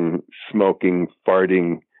 drinking, smoking,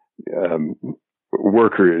 farting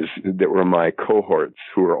workers that were my cohorts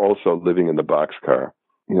who were also living in the boxcar.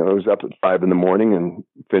 I was up at 5 a.m. and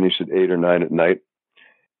finished at 8 or 9 at night.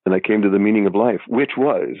 And I came to the meaning of life, which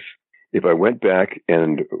was, if I went back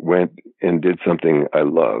and did something I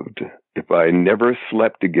loved, if I never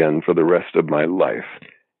slept again for the rest of my life,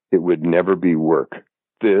 it would never be work.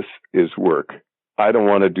 This is work. I don't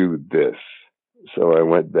want to do this. So I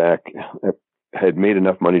went back. I had made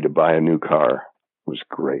enough money to buy a new car. It was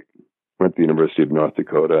great. Went to the University of North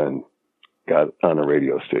Dakota and got on a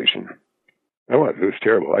radio station. It was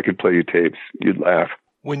terrible. I could play you tapes. You'd laugh.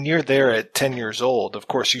 When you're there at 10 years old, of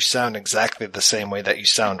course, you sound exactly the same way that you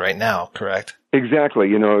sound right now, correct?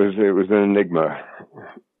 Exactly. It was an enigma.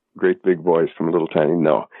 Great big voice from a little tiny.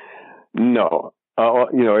 No.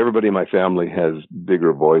 Everybody in my family has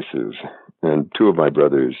bigger voices, and 2 of my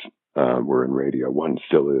brothers were in radio. One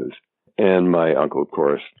still is. And my uncle, of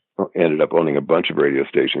course, ended up owning a bunch of radio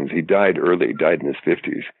stations. He died early. He died in his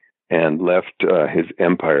 50s. And left his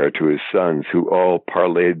empire to his sons, who all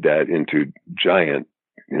parlayed that into giant,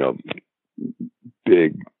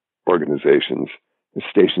 big organizations,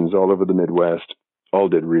 stations all over the Midwest, all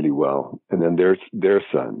did really well. And then their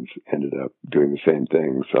sons ended up doing the same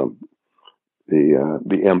thing. So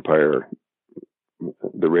the empire,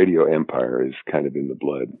 the radio empire, is kind of in the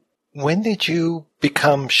blood. When did you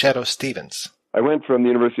become Shadoe Stevens? I went from the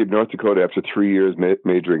University of North Dakota after 3 years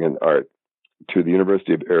majoring in art to the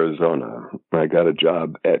University of Arizona. I got a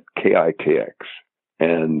job at KIKX,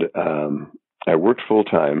 and I worked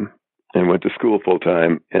full-time and went to school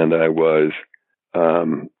full-time, and I was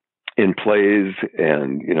in plays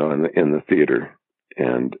and, in the theater.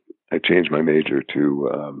 And I changed my major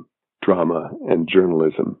to drama and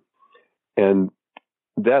journalism. And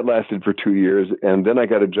that lasted for 2 years, and then I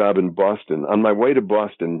got a job in Boston. On my way to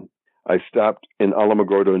Boston, I stopped in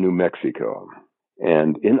Alamogordo, New Mexico.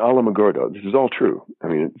 And in Alamogordo, this is all true. I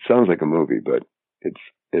mean, it sounds like a movie, but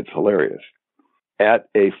it's hilarious. At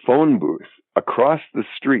a phone booth across the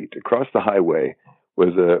street, across the highway,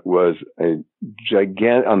 was a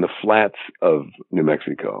gigantic, on the flats of New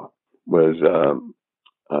Mexico, was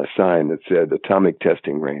a sign that said "Atomic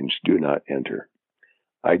Testing Range, do not enter."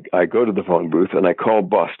 I go to the phone booth and I call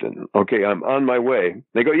Boston. Okay, I'm on my way.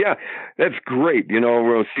 They go, yeah, that's great.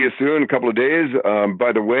 We'll see you soon, a couple of days.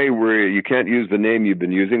 By the way, you can't use the name you've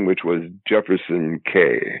been using, which was Jefferson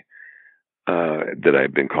K, that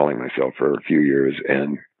I've been calling myself for a few years.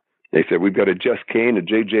 And they said, we've got a Jess Kane, a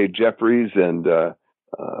JJ Jeffries, and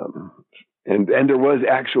And there was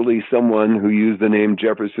actually someone who used the name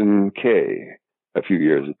Jefferson K a few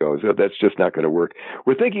years ago. So that's just not going to work.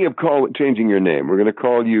 We're thinking of changing your name. We're going to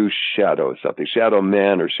call you Shadoe something, Shadoe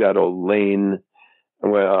Man or Shadoe Lane.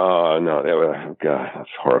 Well, oh, no, God, that's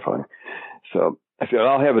horrifying. So I said,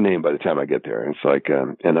 I'll have a name by the time I get there. And it's like,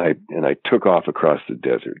 and I took off across the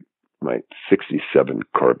desert, my 67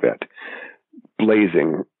 Corvette,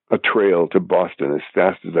 blazing a trail to Boston as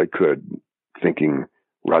fast as I could, thinking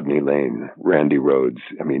Rodney Lane, Randy Rhodes.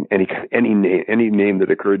 I mean, any name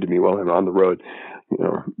that occurred to me while I'm on the road,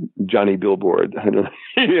 Johnny Billboard. I don't,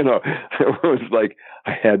 it was like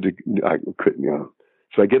I couldn't.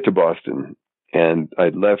 So I get to Boston, and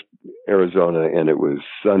I'd left Arizona, and it was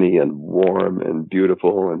sunny and warm and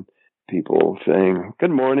beautiful, and people saying,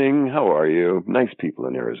 "Good morning, how are you?" Nice people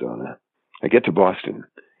in Arizona. I get to Boston.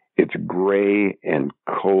 It's gray and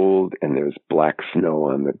cold, and there's black snow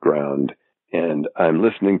on the ground. And I'm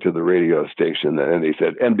listening to the radio station, and they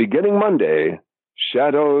said, and beginning Monday,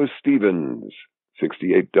 Shadoe Stevens,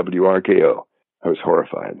 68 WRKO. I was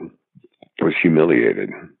horrified. I was humiliated.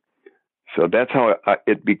 So that's how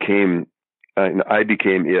it became. I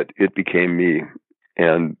became it. It became me.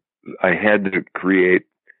 And I had to create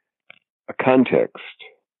a context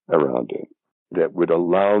around it that would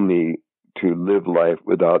allow me to live life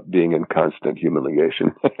without being in constant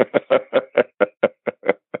humiliation.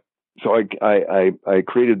 So I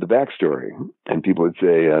created the backstory, and people would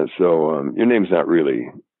say, your name's not really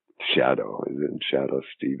Shadoe, is it? Shadoe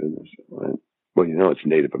Stevens? Well, it's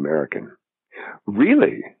Native American.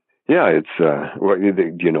 Really? Yeah, it's,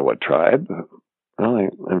 do you know what tribe? Well,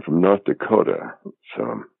 I'm from North Dakota,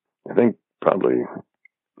 so I think probably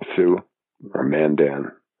Sioux or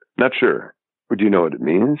Mandan. Not sure. But do you know what it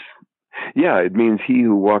means? Yeah, it means he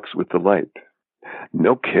who walks with the light.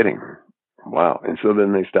 No kidding. Wow. And so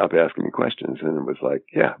then they stopped asking me questions, and it was like,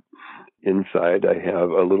 yeah, inside I have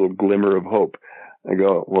a little glimmer of hope. I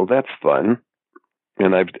go, well, that's fun.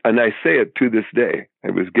 And I say it to this day.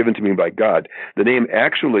 It was given to me by God. The name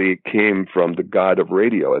actually came from the god of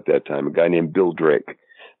radio at that time, a guy named Bill Drake.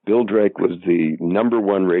 Bill Drake was the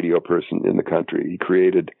 #1 radio person in the country. He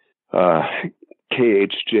created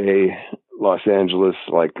KHJ Los Angeles,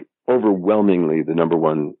 like overwhelmingly the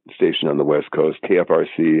 #1 station on the West Coast.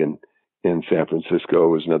 KFRC in San Francisco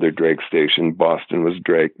was another Drake station. Boston was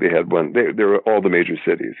Drake. They had one. They were all the major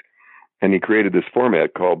cities. And he created this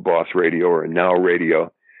format called Boss Radio or Now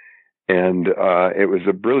Radio. And it was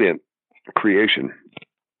a brilliant creation.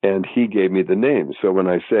 And he gave me the name. So when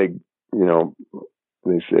I say,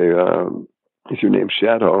 they say, is your name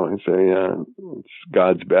Shadoe? I say, it's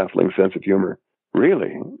God's baffling sense of humor.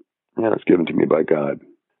 Really? Yeah, it's given to me by God.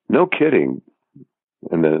 No kidding.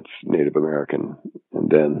 And then it's Native American. And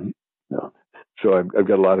then, So I've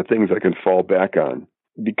got a lot of things I can fall back on.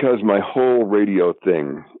 Because my whole radio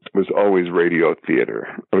thing was always radio theater.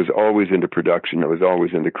 I was always into production. I was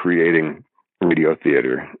always into creating radio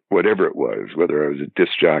theater, whatever it was, whether I was a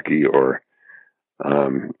disc jockey or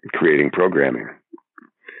creating programming.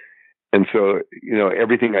 And so,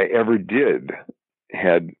 everything I ever did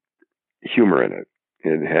had humor in it.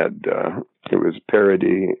 It had, it was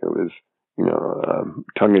parody. It was,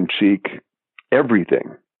 tongue in cheek,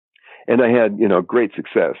 everything. And I had, great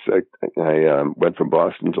success. I went from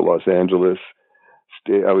Boston to Los Angeles.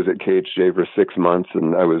 I was at KHJ for 6 months,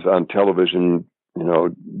 and I was on television,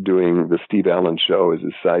 doing the Steve Allen show as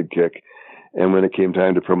his sidekick. And when it came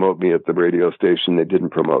time to promote me at the radio station, they didn't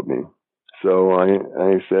promote me. So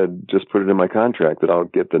I said, just put it in my contract that I'll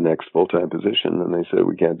get the next full-time position. And they said,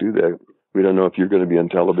 we can't do that. We don't know if you're going to be on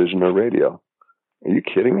television or radio. Are you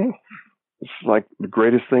kidding me? It's like the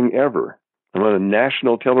greatest thing ever. I'm on a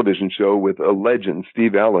national television show with a legend,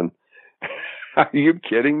 Steve Allen. Are you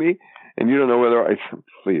kidding me? And you don't know whether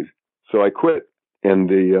please. So I quit, and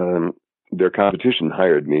their competition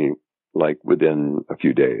hired me like within a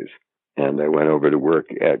few days. And I went over to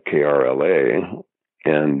work at KRLA,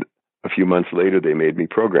 and a few months later, they made me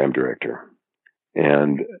program director.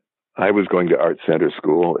 And I was going to Art Center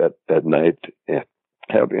school at night, and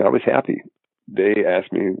I was happy. They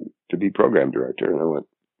asked me to be program director, and I went,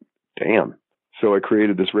 damn. So I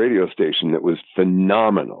created this radio station that was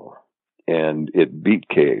phenomenal, and it beat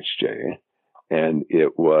KHJ, and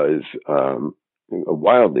it was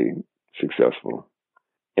wildly successful.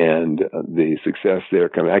 And the success there,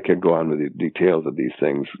 I could go on with the details of these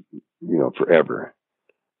things, forever,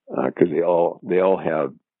 because they all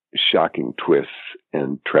have shocking twists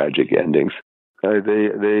and tragic endings.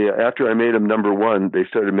 They after I made them #1, they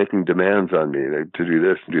started making demands on me to do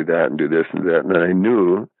this and do that and do this and that, and I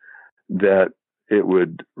knew that it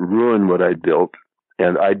would ruin what I built,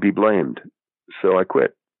 and I'd be blamed. So I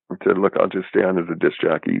quit. I said, look, I'll just stay on as a disc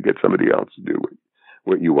jockey. You get somebody else to do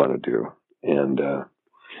what you want to do. And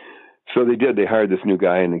so they did. They hired this new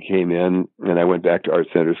guy, and he came in, and I went back to Art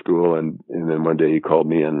Center School, and then one day he called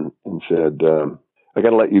me and said, I got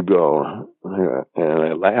to let you go. And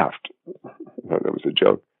I laughed. I thought that was a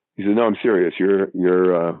joke. He said, no, I'm serious.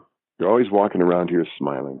 You're always walking around here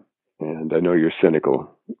smiling, and I know you're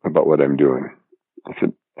cynical about what I'm doing. I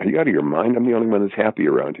said, are you out of your mind? I'm the only one that's happy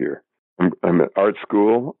around here. I'm at art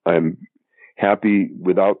school. I'm happy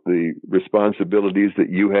without the responsibilities that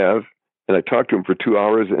you have. And I talked to him for 2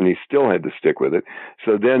 hours, and he still had to stick with it.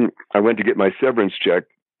 So then I went to get my severance check,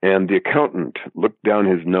 and the accountant looked down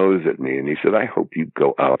his nose at me, and he said, I hope you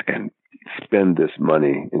go out and spend this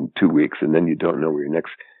money in 2 weeks, and then you don't know where your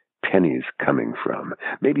next penny's coming from.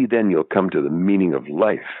 Maybe then you'll come to the meaning of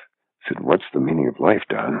life. I said, what's the meaning of life,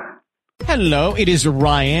 Don? Hello, it is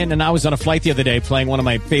Ryan, and I was on a flight the other day playing one of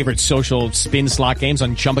my favorite social spin slot games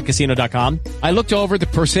on chumbacasino.com. I looked over at the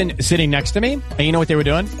person sitting next to me, and you know what they were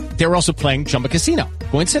doing? They were also playing Chumba Casino.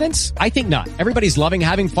 Coincidence? I think not. Everybody's loving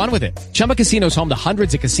having fun with it. Chumba Casino is home to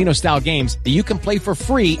hundreds of casino-style games that you can play for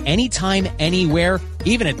free anytime, anywhere,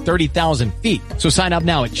 even at 30,000 feet. So sign up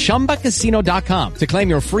now at chumbacasino.com to claim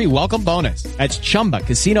your free welcome bonus. That's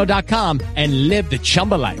chumbacasino.com and live the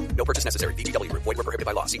Chumba life. No purchase necessary. VGW. Void where prohibited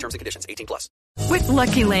by law. See terms and conditions. 18+. With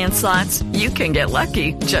Lucky Land Slots, you can get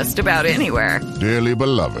lucky just about anywhere. Dearly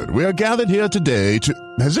beloved, we are gathered here today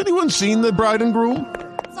to... Has anyone seen the bride and groom?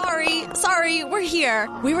 Sorry, we're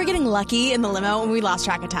here. We were getting lucky in the limo and we lost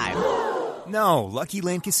track of time. No, Lucky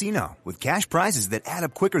Land Casino, with cash prizes that add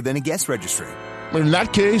up quicker than a guest registry. In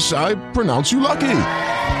that case, I pronounce you lucky.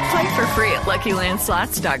 Play for free at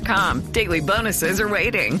LuckyLandSlots.com. Daily bonuses are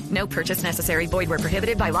waiting. No purchase necessary. Void where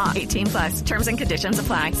prohibited by law. 18+. Terms and conditions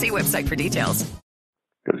apply. See website for details.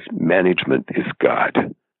 Because management is God.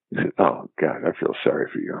 He said, oh, God, I feel sorry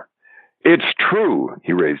for you. It's true,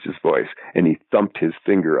 he raised his voice, and he thumped his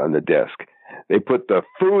finger on the desk. They put the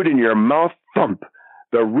food in your mouth, thump.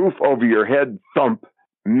 The roof over your head, thump.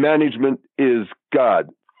 Management is God,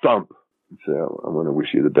 thump. So I want to wish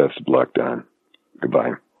you the best of luck, Don.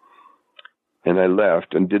 Goodbye. And I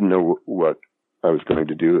left and didn't know what I was going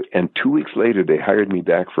to do. And 2 weeks later, they hired me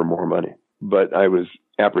back for more money. But I was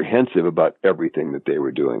apprehensive about everything that they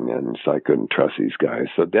were doing then, so I couldn't trust these guys.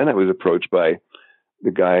 So then I was approached by the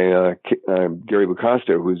guy, Gary DeVore,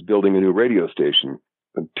 who was building a new radio station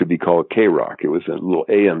to be called K-Rock. It was a little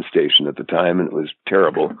AM station at the time, and it was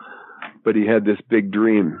terrible. But he had this big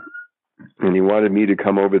dream, and he wanted me to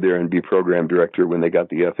come over there and be program director when they got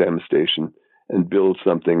the FM station and build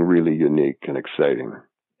something really unique and exciting.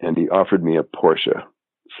 And he offered me a Porsche,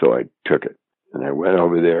 so I took it. And I went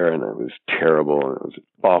over there, and it was terrible, and it was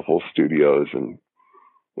awful studios, and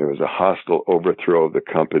there was a hostile overthrow of the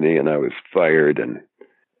company, and I was fired, and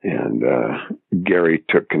Gary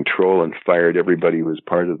took control and fired everybody who was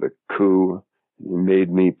part of the coup. He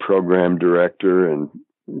made me program director and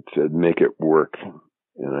said, make it work.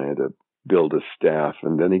 And I had to build a staff.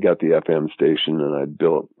 And then he got the FM station, and I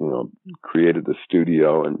built, created the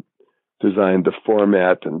studio and designed the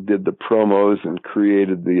format and did the promos and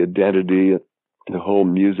created the identity, the whole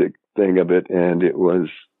music thing of it. And it was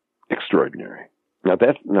extraordinary.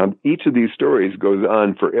 Now each of these stories goes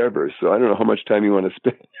on forever, so I don't know how much time you want to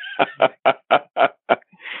spend.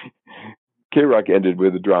 K-Rock ended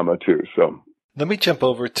with a drama too, so. Let me jump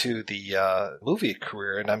over to the movie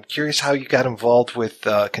career, and I'm curious how you got involved with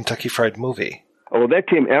Kentucky Fried Movie. Oh, well, that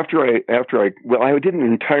came after I didn't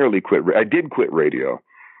entirely quit. I did quit radio.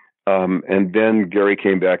 And then Gary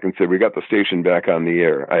came back and said, we got the station back on the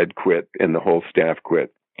air. I had quit, and the whole staff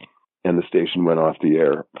quit. And the station went off the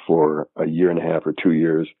air for a year and a half or 2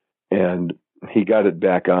 years. And he got it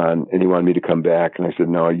back on, and he wanted me to come back. And I said,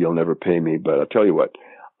 no, you'll never pay me. But I'll tell you what,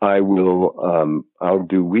 I will, I'll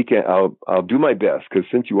do my best, because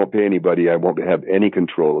since you won't pay anybody, I won't have any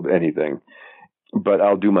control of anything. But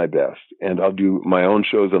I'll do my best. And I'll do my own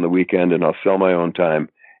shows on the weekend, and I'll sell my own time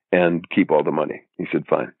and keep all the money. He said,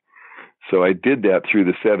 fine. So I did that through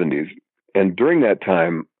the 70s. And during that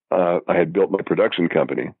time, I had built my production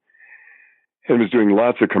company and was doing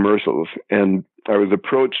lots of commercials. And I was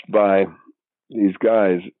approached by these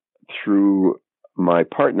guys through my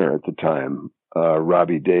partner at the time,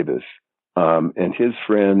 Robbie Davis, and his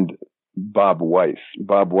friend, Bob Weiss.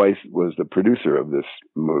 Bob Weiss was the producer of this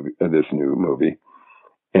movie, this new movie.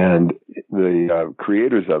 And the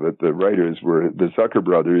creators of it, the writers, were the Zucker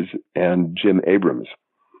brothers and Jim Abrams.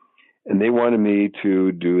 And they wanted me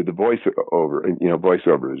to do the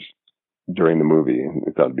voiceovers during the movie.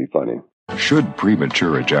 I thought it'd be funny. Should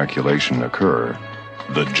premature ejaculation occur,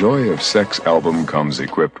 the Joy of Sex album comes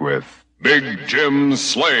equipped with Big Jim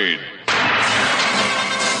Slade.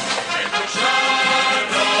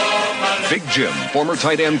 Big Jim, former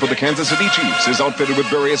tight end for the Kansas City Chiefs, is outfitted with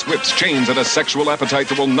various whips, chains, and a sexual appetite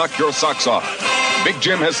that will knock your socks off. Big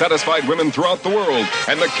Jim has satisfied women throughout the world,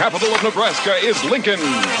 and the capital of Nebraska is Lincoln.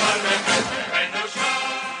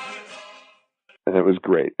 And it was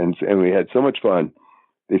great. And we had so much fun.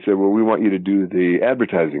 They said, well, we want you to do the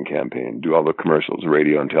advertising campaign, do all the commercials,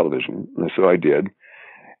 radio and television. And so I did.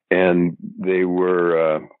 And they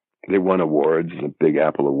won awards, a Big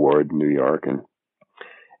Apple Award in New York.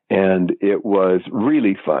 And it was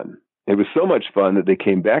really fun. It was so much fun that they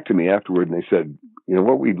came back to me afterward and they said, you know,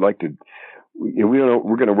 what we'd like to, you know, we don't know,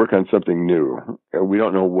 we're going to work on something new. We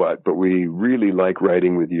don't know what, but we really like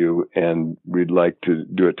writing with you and we'd like to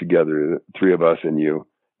do it together, the three of us and you.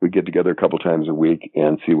 We get together a couple times a week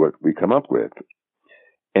and see what we come up with.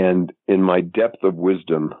 And in my depth of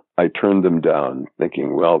wisdom, I turned them down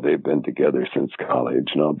thinking, well, they've been together since college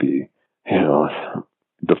and I'll be, you know,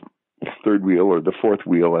 the third wheel or the fourth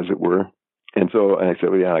wheel, as it were. And so I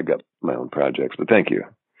said, well, yeah, I got my own projects, but thank you.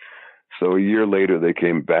 So a year later, they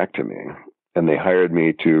came back to me and they hired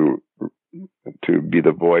me to be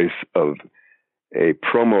the voice of a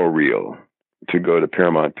promo reel to go to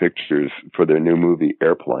Paramount Pictures for their new movie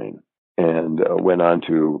Airplane, and went on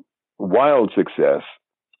to wild success.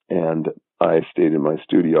 And I stayed in my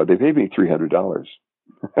studio. They paid me $300.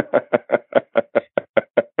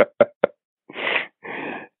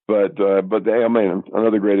 But I mean,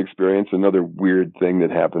 another great experience, another weird thing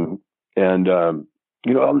that happened. And,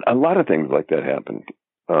 you know, a lot of things like that happened.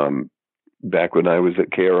 Back when I was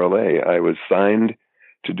at KRLA, I was signed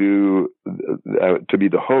to be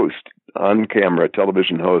the host, on camera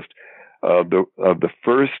television host of the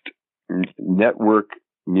first network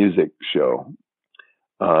music show.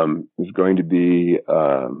 It was going to be,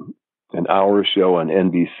 an hour show on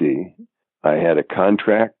NBC. I had a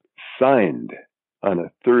contract signed on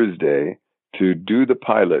a Thursday to do the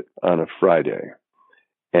pilot on a Friday.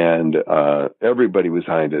 And everybody was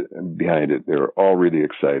behind it. They were all really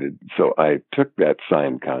excited. So I took that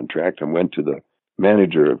signed contract and went to the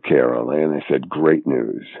manager of KRLA and they said, great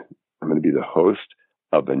news. I'm going to be the host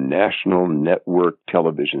of a national network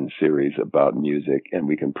television series about music and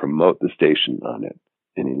we can promote the station on it.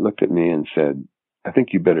 And he looked at me and said, I think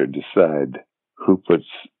you better decide who puts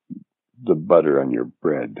the butter on your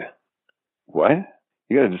bread. What?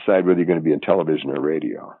 You got to decide whether you're going to be in television or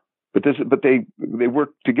radio. But they work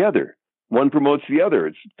together. One promotes the other.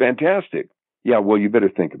 It's fantastic. Yeah, well, you better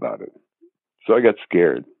think about it. So I got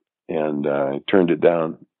scared and I turned it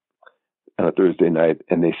down on a Thursday night.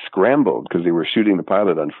 And they scrambled because they were shooting the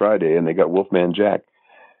pilot on Friday, and they got Wolfman Jack.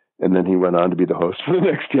 And then he went on to be the host for the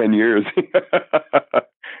next 10 years.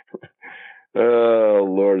 Oh,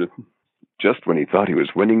 Lord. Just when he thought he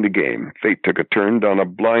was winning the game, fate took a turn down a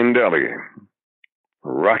blind alley.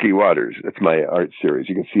 Rocky Waters. That's my art series.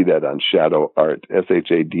 You can see that on Shadoe Art,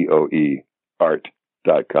 SHADOE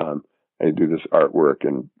art.com. I do this artwork,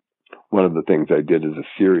 and one of the things I did is a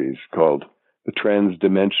series called The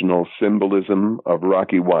Transdimensional Symbolism of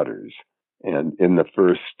Rocky Waters. And in the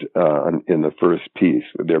first piece,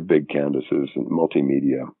 their big canvases and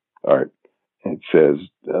multimedia art, it says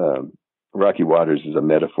Rocky Waters is a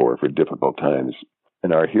metaphor for difficult times,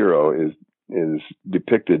 and our hero is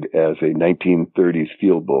depicted as a 1930s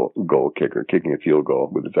field goal kicker, kicking a field goal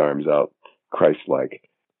with his arms out, Christ-like.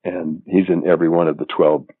 And he's in every one of the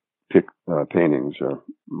 12 paintings or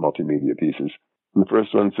multimedia pieces. And the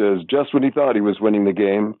first one says, just when he thought he was winning the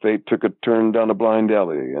game, fate took a turn down a blind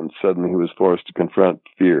alley, and suddenly he was forced to confront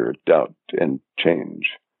fear, doubt, and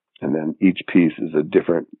change. And then each piece is a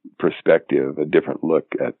different perspective, a different look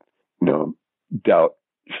at, you know, doubt,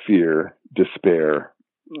 fear, despair,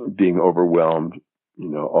 being overwhelmed, you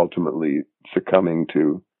know, ultimately succumbing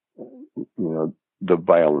to, you know, the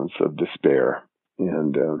violence of despair,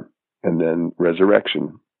 and then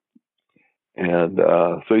resurrection. And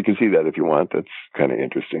so you can see that if you want. That's kind of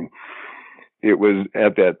interesting. It was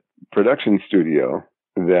at that production studio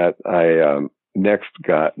that I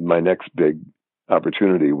my next big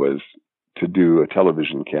opportunity was to do a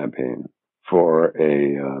television campaign for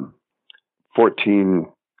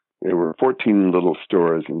there were 14 little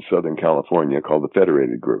stores in Southern California called the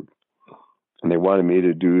Federated Group. And they wanted me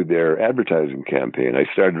to do their advertising campaign. I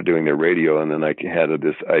started doing their radio, and then I had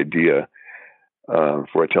this idea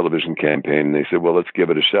for a television campaign. And they said, well, let's give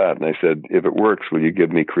it a shot. And I said, if it works, will you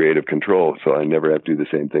give me creative control so I never have to do the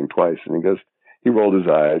same thing twice? And he rolled his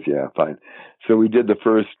eyes. Yeah, fine. So we did the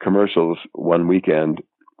first commercials one weekend,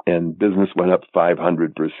 and business went up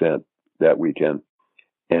 500% that weekend.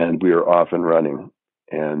 And we were off and running,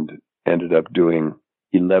 and ended up doing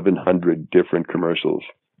 1,100 different commercials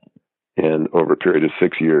in over a period of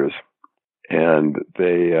 6 years. And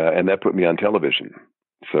and that put me on television.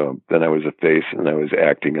 So then I was a face, and I was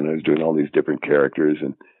acting, and I was doing all these different characters,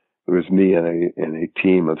 and it was me and a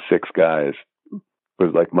team of 6 guys. It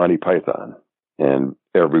was like Monty Python. And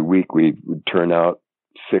every week we would turn out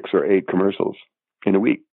 6 or 8 commercials in a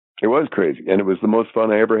week. It was crazy. And it was the most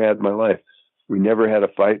fun I ever had in my life. We never had a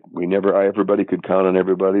fight. Everybody could count on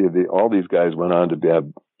everybody. All these guys went on to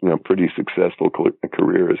have, pretty successful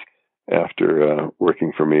careers after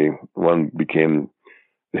working for me. One became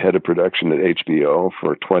the head of production at HBO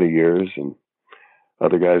for 20 years, and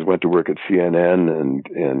other guys went to work at CNN and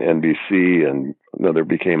NBC, and another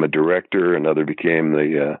became a director, another became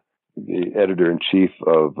the editor-in-chief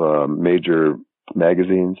of major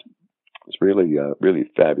magazines. It's really, really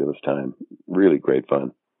fabulous time. Really great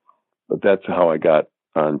fun. But that's how I got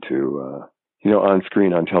onto, on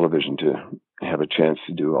screen, on television, to have a chance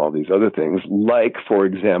to do all these other things, like, for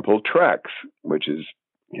example, Traxx, which is,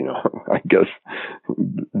 I guess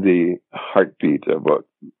the heartbeat of what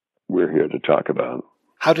we're here to talk about.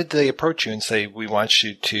 How did they approach you and say, we want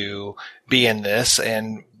you to be in this?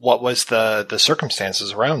 And what was the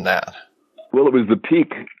circumstances around that? Well, it was the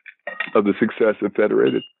peak of the success of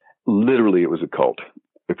Federated. Literally, it was a cult.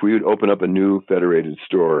 If we would open up a new Federated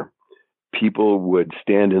store, people would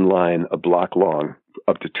stand in line a block long,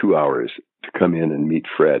 up to 2 hours, to come in and meet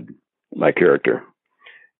Fred, my character.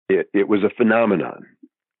 It was a phenomenon.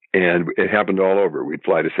 And it happened all over. We'd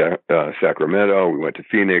fly to Sacramento. We went to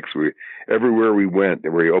Phoenix. Everywhere we went,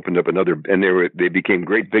 we opened up another, and they became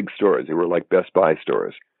great big stores. They were like Best Buy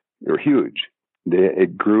stores. They were huge.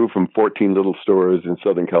 It grew from 14 little stores in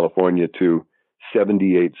Southern California to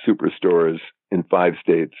 78 superstores in 5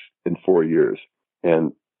 states in 4 years.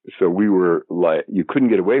 And so we were like, you couldn't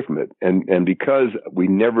get away from it. And because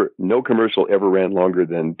no commercial ever ran longer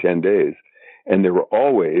than 10 days, and there were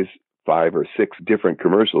always 5 or 6 different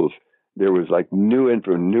commercials, there was like new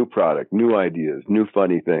info, new product, new ideas, new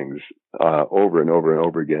funny things, over and over and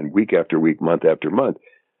over again, week after week, month after month.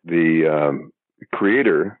 The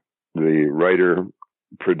creator, the writer,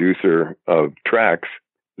 producer of Traxx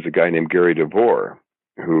is a guy named Gary DeVore,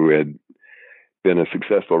 who had been a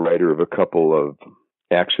successful writer of a couple of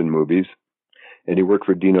action movies, and he worked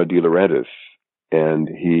for Dino De Laurentiis, and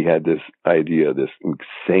he had this idea, this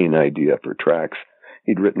insane idea for Traxx.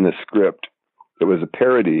 He'd written a script that was a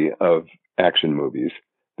parody of action movies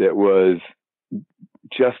that was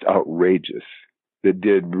just outrageous, that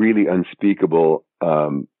did really unspeakable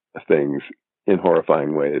things in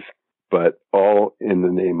horrifying ways, but all in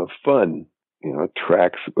the name of fun.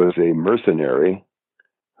 Traxx was a mercenary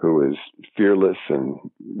who was fearless and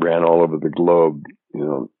ran all over the globe,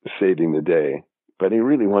 saving the day. But he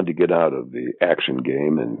really wanted to get out of the action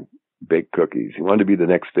game and bake cookies. He wanted to be the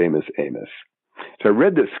next Famous Amos. So I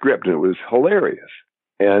read this script, and it was hilarious.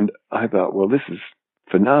 And I thought, well, this is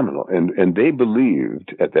phenomenal. And they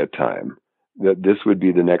believed at that time that this would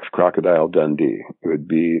be the next Crocodile Dundee. It would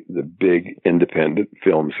be the big independent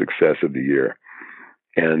film success of the year.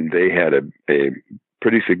 And they had a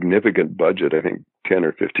pretty significant budget, I think $10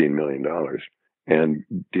 or $15 million. And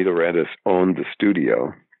De Laurentiis owned the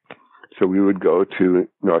studio. So we would go to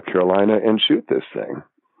North Carolina and shoot this thing.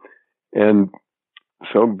 And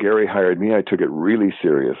so Gary hired me. I took it really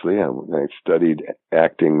seriously. I studied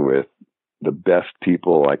acting with the best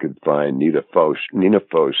people I could find. Nina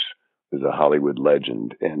Foch is a Hollywood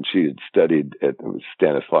legend, and she had studied at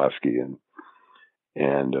Stanislavski,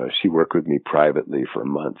 and she worked with me privately for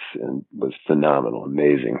months and was phenomenal,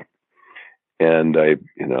 amazing. And I,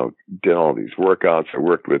 did all these workouts. I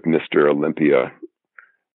worked with Mr. Olympia,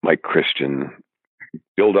 Mike Christian,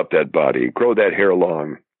 build up that body, grow that hair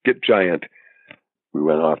long, get giant. We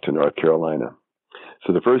went off to North Carolina.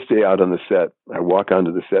 So the first day out on the set, I walk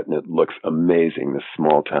onto the set and it looks amazing, this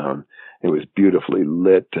small town. It was beautifully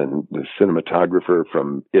lit, and the cinematographer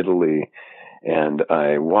from Italy. And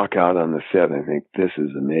I walk out on the set and I think, this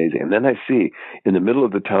is amazing. And then I see in the middle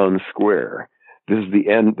of the town square, this is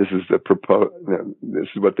the end. This is this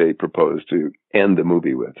is what they proposed to end the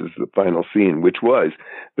movie with. This is the final scene, which was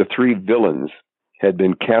the 3 villains had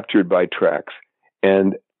been captured by Traxx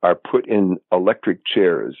and are put in electric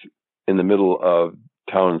chairs in the middle of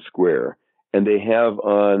town square. And they have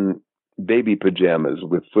on baby pajamas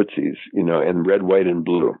with footsies, and red, white, and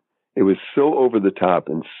blue. It was so over the top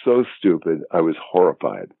and so stupid, I was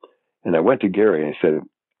horrified. And I went to Gary and I said,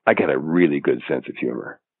 I got a really good sense of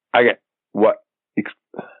humor.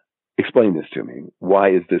 explain this to me. Why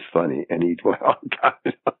is this funny? And he went, oh, God,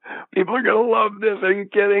 people are going to love this. Are you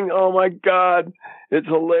kidding? Oh, my God. It's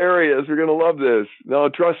hilarious. We're going to love this. No,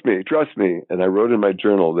 trust me. And I wrote in my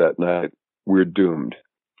journal that night, we're doomed.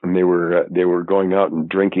 And they were going out and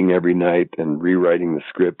drinking every night and rewriting the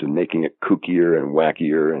script and making it kookier and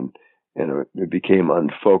wackier. And it became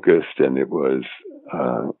unfocused. And it was,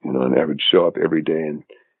 and I would show up every day and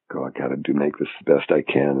go, I got to make this the best I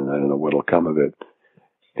can. And I don't know what'll come of it.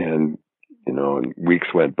 And, and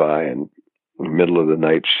weeks went by, and in the middle of the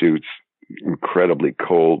night shoots, incredibly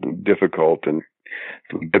cold and difficult, and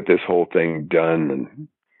we get this whole thing done, and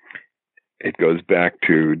it goes back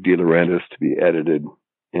to De Laurentiis to be edited,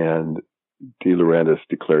 and De Laurentiis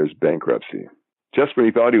declares bankruptcy. Just when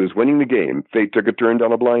he thought he was winning the game, fate took a turn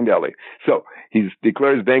down a blind alley. So he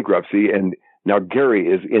declares bankruptcy, and now Gary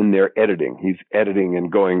is in there editing. He's editing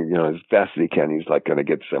and going, as fast as he can. He's like, I'm going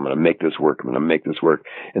to make this work.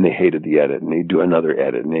 And they hated the edit, and they do another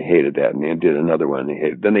edit, and they hated that, and they did another one, and they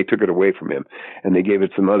hated. Then they took it away from him, and they gave it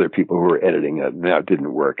to some other people who were editing it, and that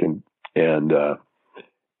didn't work. And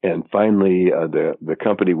finally, the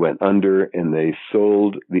company went under, and they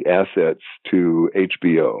sold the assets to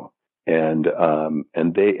HBO, and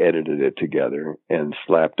they edited it together and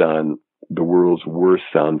slapped on the world's worst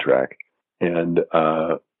soundtrack. And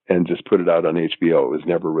just put it out on HBO. It was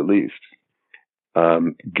never released.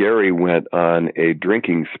 Gary went on a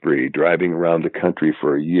drinking spree, driving around the country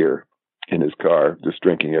for a year in his car, just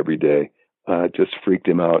drinking every day. Just freaked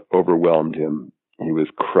him out, overwhelmed him. He was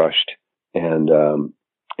crushed, and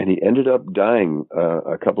he ended up dying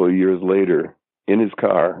a couple of years later in his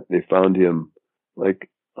car. They found him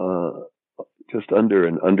just under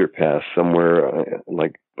an underpass somewhere,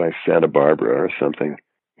 like by Santa Barbara or something.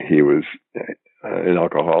 He was an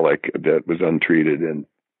alcoholic that was untreated and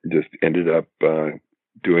just ended up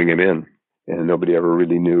doing him in. And nobody ever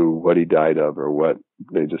really knew what he died of or what.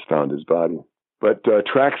 They just found his body. But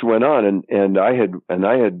Traxx went on, and I had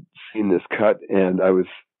seen this cut, and I was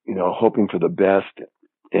hoping for the best,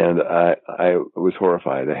 and I was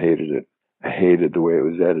horrified. I hated it. I hated the way it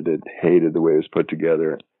was edited. Hated the way it was put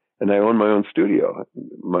together. And I owned my own studio,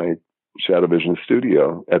 my Shadoe Vision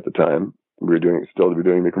studio at the time. We were still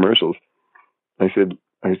doing the commercials. I said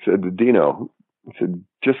to Dino,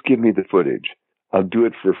 just give me the footage. I'll do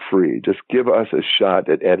it for free. Just give us a shot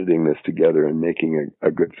at editing this together and making a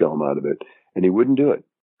good film out of it. And he wouldn't do it.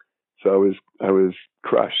 So I was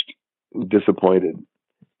crushed, disappointed,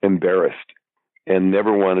 embarrassed, and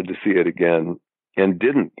never wanted to see it again, and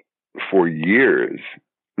didn't for years.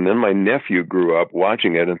 And then my nephew grew up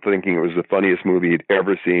watching it and thinking it was the funniest movie he'd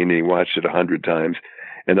ever seen. And he watched it 100 times.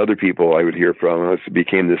 And other people I would hear from, it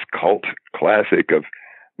became this cult classic of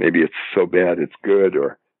maybe it's so bad it's good,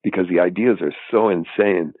 or because the ideas are so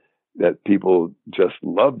insane that people just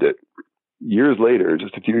loved it. Years later,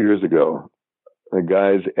 just a few years ago, the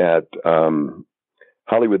guys at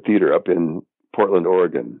Hollywood Theater up in Portland,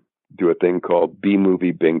 Oregon, do a thing called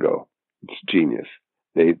B-Movie Bingo. It's genius.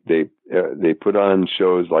 They put on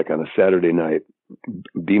shows like on a Saturday night,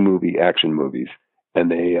 B-movie action movies. And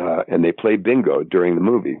they play bingo during the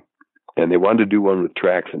movie, and they wanted to do one with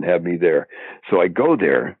Traxx and have me there. So I go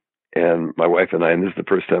there, and my wife and I, and this is the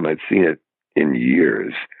first time I'd seen it in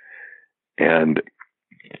years. And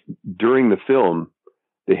during the film,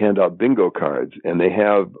 they hand out bingo cards, and they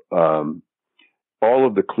have all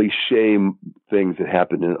of the cliche things that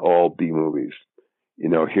happen in all B movies.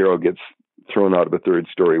 Hero gets thrown out of a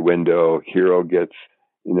third-story window. Hero gets,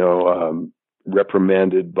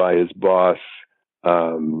 reprimanded by his boss.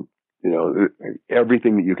 Everything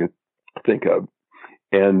that you can think of.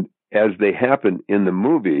 And as they happen in the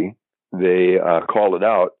movie, they call it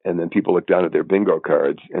out, and then people look down at their bingo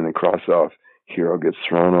cards and then cross off, hero gets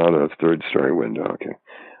thrown out of a third-story window. Okay.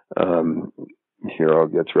 Hero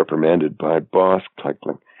gets reprimanded by boss.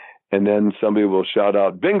 And then somebody will shout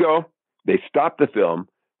out, bingo! They stop the film.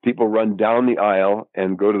 People run down the aisle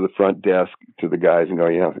and go to the front desk to the guys and go,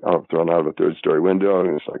 I'm thrown out of a third-story window.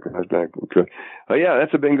 And it's like, oh, yeah,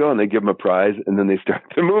 that's a bingo. And they give them a prize, and then they start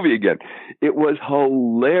the movie again. It was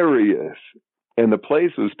hilarious. And the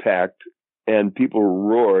place was packed, and people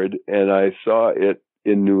roared, and I saw it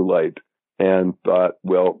in new light and thought,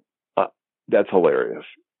 well, that's hilarious.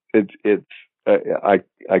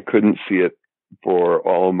 I couldn't see it for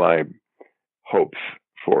all my hopes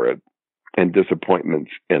for it and disappointments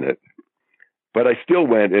in it. But I still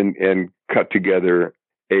went and cut together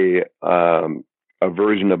a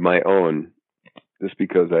version of my own, just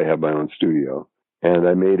because I have my own studio. And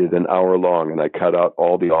I made it an hour long, and I cut out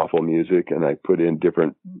all the awful music, and I put in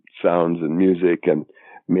different sounds and music and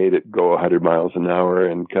made it go 100 miles an hour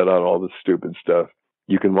and cut out all the stupid stuff.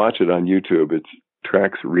 You can watch it on YouTube. It's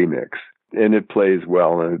Traxx Remix, and it plays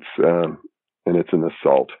well, and it's an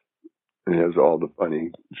assault. It has all the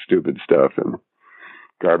funny, stupid stuff, and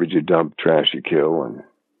garbage you dump, trash you kill, and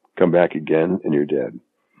come back again, and you're dead.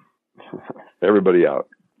 Everybody out.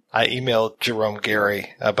 I emailed Jerome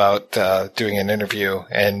Gary about doing an interview,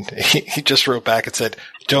 and he just wrote back and said,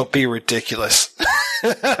 "Don't be ridiculous."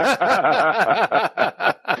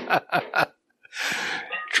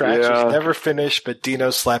 Traxx was never finished, but Dino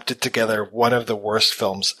slapped it together. One of the worst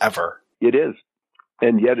films ever. It is,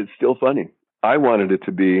 and yet it's still funny. I wanted it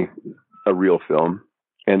to be a real film,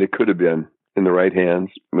 and it could have been in the right hands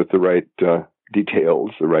with the right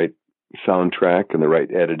details, the right soundtrack, and the right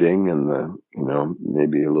editing, and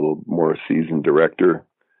maybe a little more seasoned director.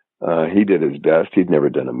 He did his best. He'd never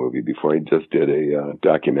done a movie before. He just did a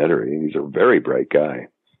documentary. He's a very bright guy,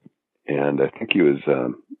 and I think he was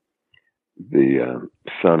the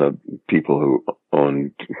son of people who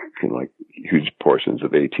owned like huge portions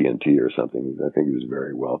of AT&T or something. I think he was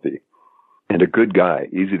very wealthy and a good guy,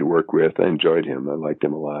 easy to work with. I enjoyed him. I liked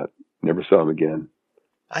him a lot. Never saw him again.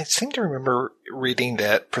 I seem to remember reading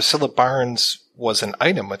that Priscilla Barnes was an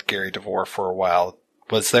item with Gary DeVore for a while.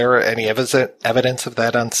 Was there any evidence of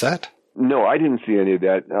that on set? No, I didn't see any of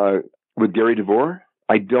that. With Gary DeVore?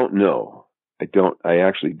 I don't know. I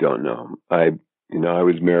actually don't know. I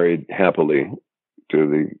was married happily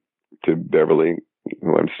to Beverly,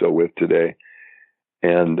 who I'm still with today.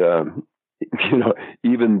 And,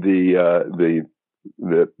 even the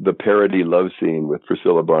parody love scene with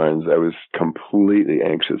Priscilla Barnes, I was completely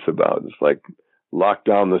anxious about. It's like lock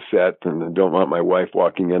down the set, and I don't want my wife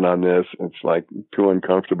walking in on this. It's like too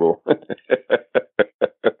uncomfortable.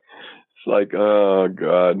 It's like, oh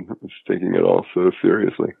God, it's taking it all so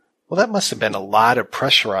seriously. Well, that must have been a lot of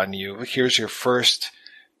pressure on you. Here's your first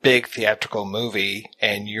big theatrical movie,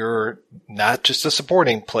 and you're not just a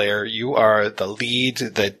supporting player. You are the lead,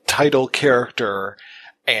 the title character,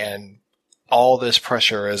 and all this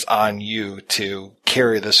pressure is on you to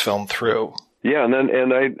carry this film through. Yeah,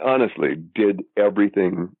 and I honestly did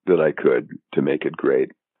everything that I could to make it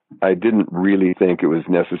great. I didn't really think it was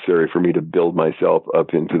necessary for me to build myself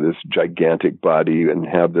up into this gigantic body and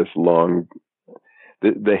have this long...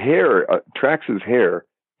 The hair, Traxx's hair,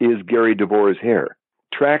 is Gary DeVore's hair.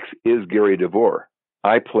 Traxx is Gary DeVore.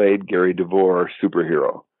 I played Gary DeVore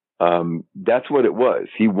superhero. That's what it was.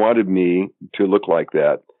 He wanted me to look like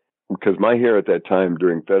that because my hair at that time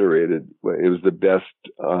during Federated, it was the best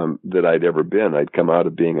that I'd ever been. I'd come out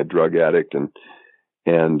of being a drug addict and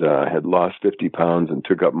had lost 50 pounds and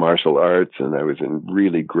took up martial arts, and I was in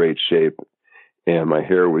really great shape. And my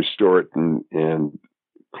hair was short and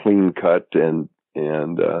clean cut, and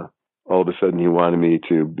all of a sudden he wanted me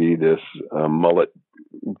to be this mullet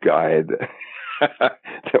guy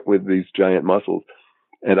that with these giant muscles,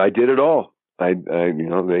 and I did it all.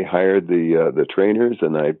 They hired the trainers,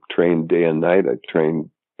 and I trained day and night. I trained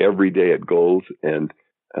every day at Goals, and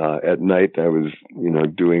at night I was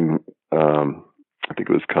doing I think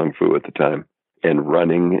it was Kung Fu at the time, and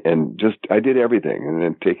running, and just I did everything, and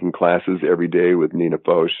then taking classes every day with Nina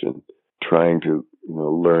Foch and trying to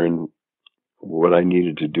learn what I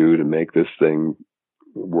needed to do to make this thing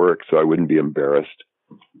work so I wouldn't be embarrassed,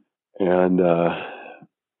 and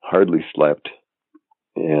hardly slept.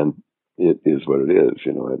 And it is what it is.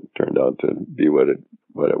 It turned out to be what it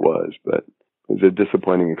was, but it was a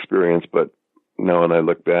disappointing experience. But now when I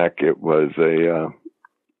look back, it was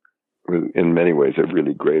in many ways a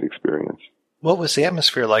really great experience. What was the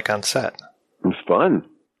atmosphere like on set? It was fun.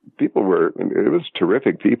 It was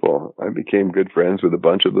terrific people. I became good friends with a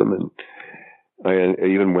bunch of them, and I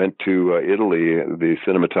even went to Italy. The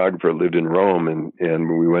cinematographer lived in Rome, and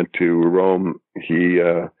when we went to Rome, he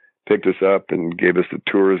picked us up and gave us the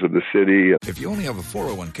tours of the city. If you only have a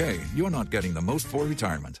 401k, you're not getting the most for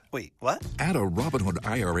retirement. Wait, what? Add a Robinhood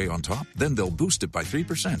IRA on top, then they'll boost it by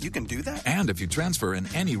 3%. You can do that? And if you transfer in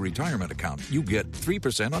any retirement account, you get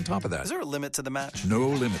 3% on top of that. Is there a limit to the match? No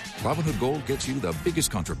limit. Robinhood Gold gets you the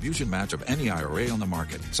biggest contribution match of any IRA on the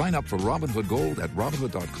market. Sign up for Robinhood Gold at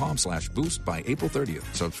Robinhood.com/boost by April 30th.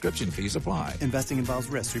 Subscription fees apply. Investing involves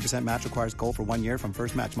risk. 3% match requires gold for 1 year from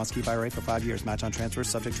first match. Must keep IRA for 5 years. Match on transfers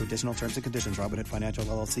subject to additional terms and conditions. Robinhood Financial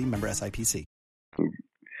LLC, member SIPC.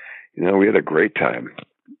 We had a great time.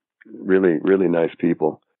 Really, really nice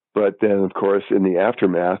people. But then, of course, in the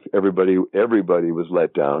aftermath, everybody was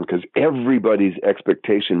let down because everybody's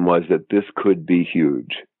expectation was that this could be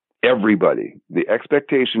huge. Everybody. The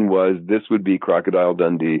expectation was this would be Crocodile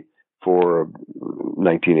Dundee for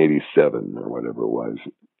 1987 or whatever it was.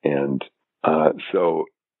 And so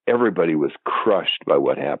everybody was crushed by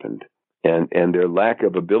what happened. and their lack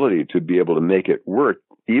of ability to be able to make it work,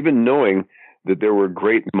 even knowing that there were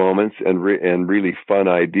great moments and really fun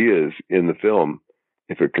ideas in the film,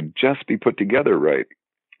 if it could just be put together right.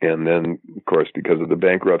 And then, of course, because of the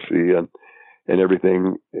bankruptcy and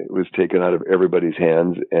everything, it was taken out of everybody's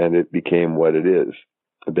hands, and it became what it is.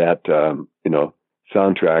 That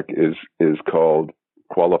soundtrack is called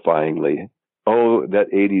qualifyingly, "Oh,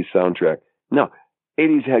 that 80s soundtrack." No,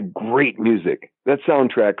 80s had great music. That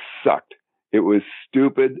soundtrack sucked. It was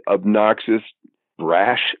stupid, obnoxious,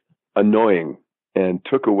 brash, annoying, and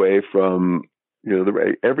took away from,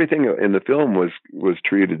 everything in the film was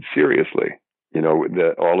treated seriously.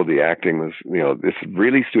 All of the acting was, this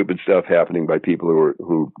really stupid stuff happening by people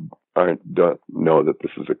who don't know that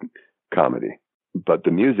this is a comedy. But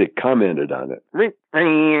the music commented on it. It's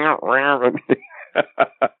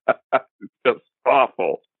just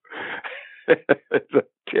awful. It's a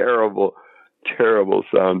terrible, terrible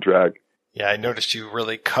soundtrack. Yeah, I noticed you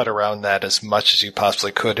really cut around that as much as you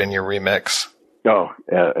possibly could in your remix. Oh,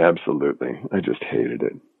 absolutely. I just hated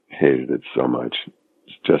it. Hated it so much.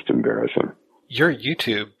 It's just embarrassing. Your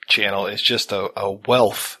YouTube channel is just a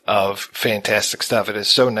wealth of fantastic stuff. It is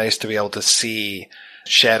so nice to be able to see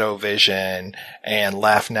Shadoe Vision and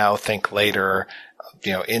Laugh Now, Think Later,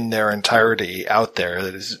 in their entirety out there.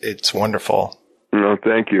 It's wonderful. No,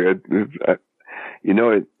 thank you.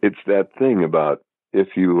 It's that thing about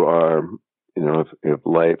if you are, if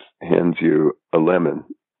life hands you a lemon,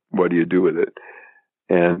 what do you do with it?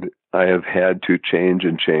 And I have had to change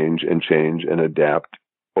and adapt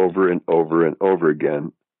over and over and over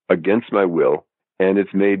again against my will. And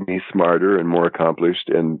it's made me smarter and more accomplished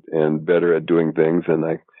and better at doing things. And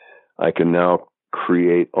I can now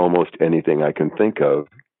create almost anything I can think of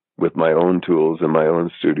with my own tools in my own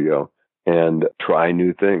studio and try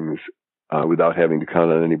new things without having to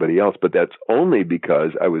count on anybody else. But that's only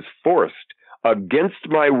because I was forced against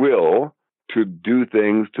my will to do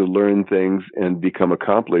things, to learn things, and become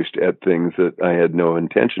accomplished at things that I had no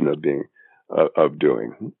intention of doing.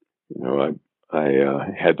 I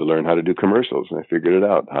had to learn how to do commercials, and I figured it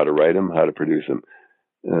out: how to write them, how to produce them,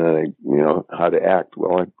 how to act.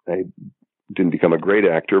 Well, I didn't become a great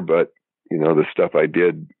actor, but the stuff I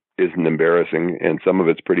did isn't embarrassing, and some of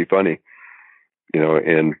it's pretty funny.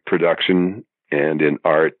 In production and in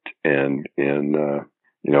art and in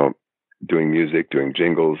doing music, doing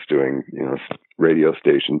jingles, doing radio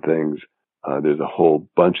station things. There's a whole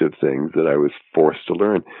bunch of things that I was forced to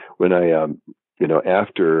learn when I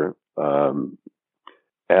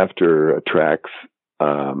after Traxx,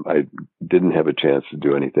 I didn't have a chance to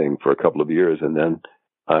do anything for a couple of years. And then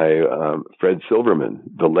Fred Silverman,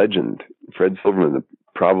 the legend, Fred Silverman,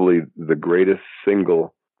 probably the greatest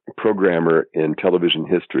single programmer in television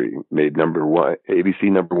history, made number one,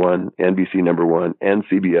 ABC number one, NBC number one, and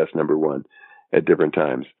CBS number one at different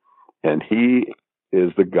times. And he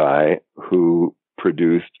is the guy who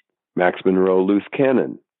produced Max Monroe Loose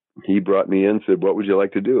Cannon. He brought me in and said, "What would you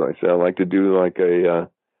like to do?" I said, "I'd like to do like a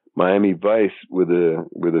Miami Vice with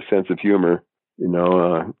a sense of humor,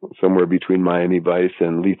 somewhere between Miami Vice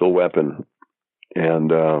and Lethal Weapon."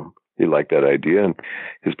 And he liked that idea. And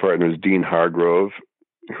his partner is Dean Hargrove,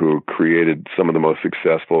 who created some of the most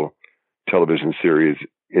successful television series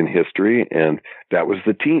in history. And that was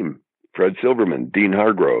the team: Fred Silverman, Dean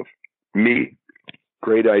Hargrove, me.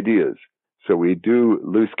 Great ideas. So we do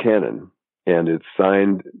Loose Cannon, and it's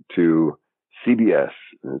signed to CBS.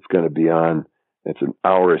 And it's going to be on. It's an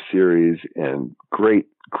hour series, and great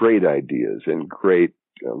ideas and great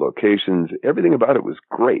locations. Everything about it was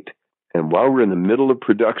great. And while we're in the middle of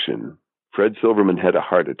production, Fred Silverman had a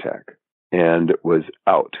heart attack and was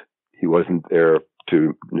out. He wasn't there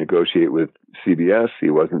to negotiate with CBS. He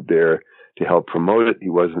wasn't there to help promote it. He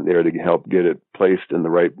wasn't there to help get it placed in the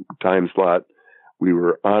right time slot. We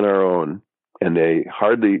were on our own, and they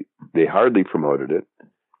hardly promoted it,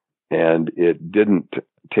 and it didn't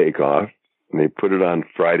take off. And they put it on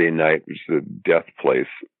Friday night, which is a death place.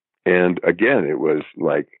 And again, it was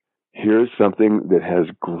like, here's something that has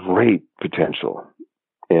great potential.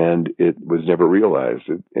 And it was never realized.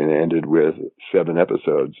 It ended with 7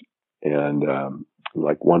 episodes and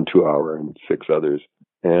like 1 2-hour and 6 others.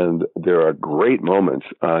 And there are great moments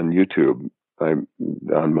on YouTube, on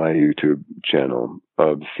my YouTube channel,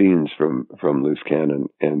 of scenes from Loose Cannon,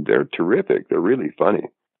 and they're terrific. They're really funny,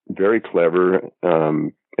 very clever.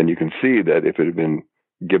 And you can see that if it had been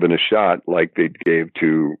given a shot like they gave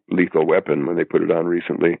to Lethal Weapon when they put it on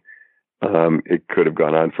recently, it could have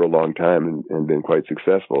gone on for a long time and been quite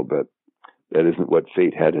successful, but that isn't what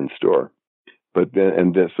fate had in store. But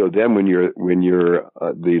then, so when you're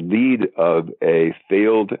the lead of a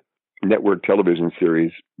failed network television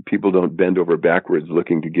series, people don't bend over backwards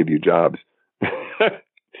looking to give you jobs.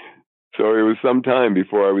 So it was some time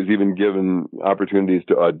before I was even given opportunities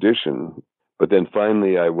to audition. But then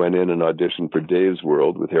finally I went in and auditioned for Dave's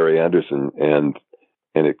World with Harry Anderson, and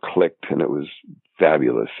it clicked, and it was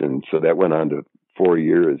fabulous. And so that went on to 4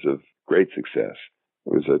 years of great success.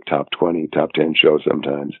 It was a top 20, top 10 show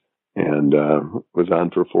sometimes, and was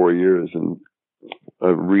on for 4 years, and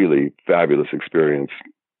a really fabulous experience.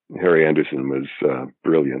 Harry Anderson was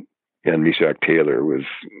brilliant, and Meshack Taylor was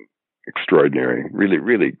extraordinary. Really,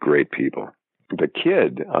 really great people. The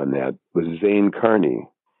kid on that was Zane Carney.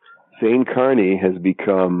 Zane Carney has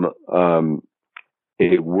become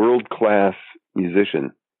a world-class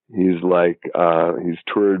musician. He's he's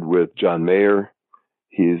toured with John Mayer.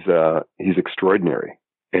 He's extraordinary,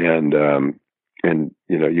 and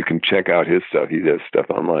you can check out his stuff. He does stuff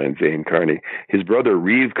online. Zane Carney. His brother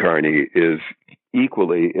Reeve Carney is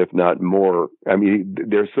equally, if not more. I mean,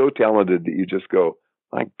 they're so talented that you just go,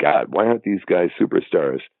 my God, why aren't these guys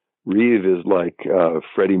superstars? Reeve is like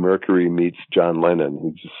Freddie Mercury meets John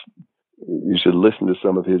Lennon. You should listen to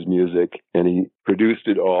some of his music. And he produced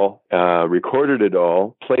it all, recorded it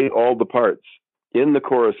all, played all the parts in the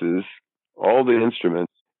choruses, all the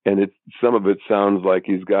instruments, and some of it sounds like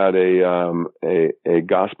he's got a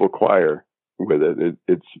gospel choir with it.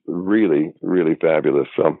 It's really, really fabulous.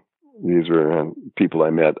 So these were people I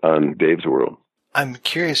met on Dave's World. I'm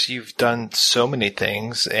curious, you've done so many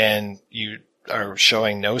things and you are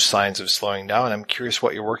showing no signs of slowing down. I'm curious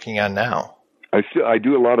what you're working on now. I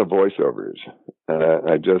do a lot of voiceovers.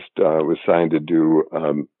 I just was signed to do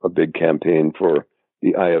a big campaign for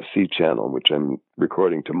the IFC channel, which I'm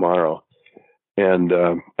recording tomorrow. And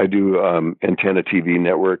I do Antenna TV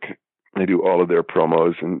Network. I do all of their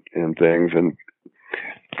promos and things and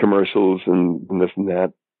commercials and this and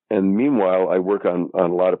that. And meanwhile, I work on a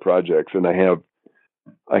lot of projects, and I have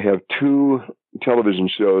 2 television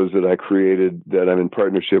shows that I created that I'm in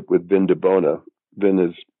partnership with Vin DeBona. Vin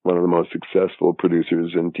is one of the most successful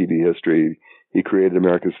producers in TV history. He created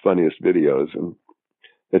America's Funniest Videos, and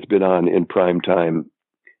it's been on in prime time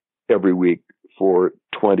every week for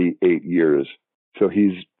 28 years. So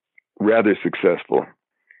he's rather successful.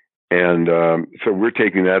 And so we're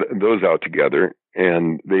taking those out together,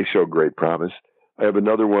 and they show great promise. I have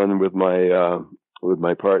another one with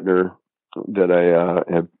my partner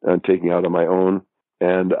that I'm taking out on my own,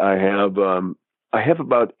 and I have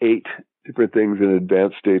about 8 different things in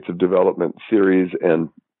advanced states of development, series, and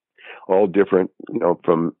all different,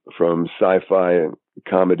 from sci-fi and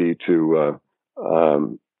comedy to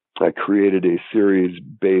I created a series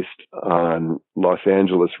based on Los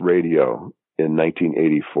Angeles radio in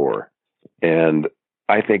 1984, and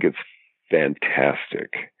I think it's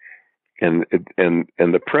fantastic. And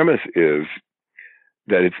the premise is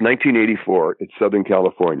that it's 1984. It's Southern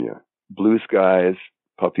California, blue skies,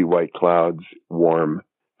 puffy white clouds, warm.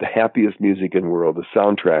 The happiest music in the world. The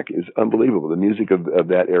soundtrack is unbelievable. The music of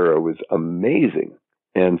that era was amazing.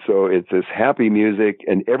 And so it's this happy music,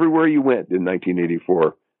 and everywhere you went in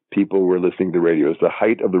 1984, people were listening to radio. It was the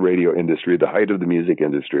height of the radio industry, the height of the music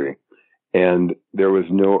industry. And there was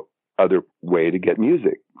no other way to get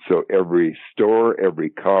music. So every store, every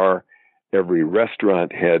car, every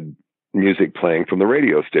restaurant had music playing from the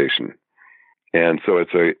radio station. And so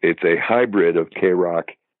it's a hybrid of K-Rock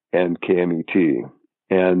and KMET.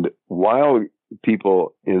 And while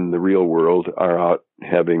people in the real world are out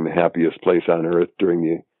having the happiest place on earth during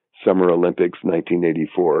the Summer Olympics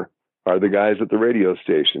 1984, are the guys at the radio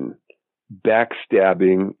station,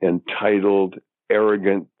 backstabbing, entitled,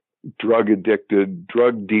 arrogant, drug addicted,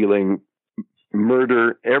 drug dealing,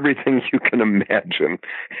 murder, everything you can imagine.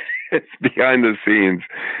 It's behind the scenes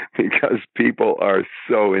because people are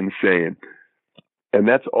so insane. And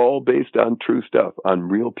that's all based on true stuff, on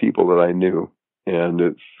real people that I knew. And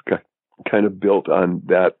it's kind of built on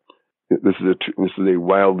that. This is a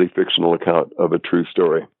wildly fictional account of a true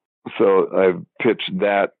story. So I've pitched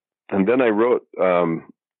that. And then I wrote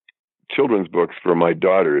children's books for my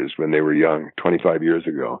daughters when they were young, 25 years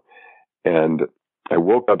ago. And I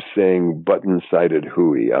woke up saying button-sided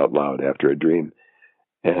hooey out loud after a dream.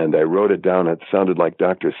 And I wrote it down. It sounded like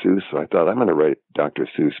Dr. Seuss. So I thought, I'm going to write a Dr.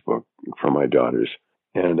 Seuss book for my daughters.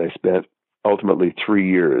 And I spent ultimately 3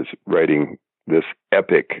 years writing this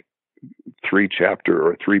epic 3-chapter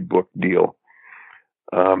or 3-book deal.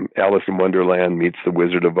 Alice in Wonderland meets the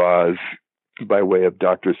Wizard of Oz by way of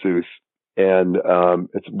Dr. Seuss. And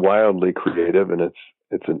it's wildly creative, and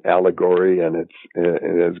it's an allegory, and it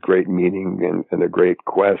has great meaning and a great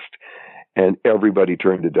quest. And everybody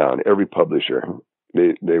turned it down. Every publisher,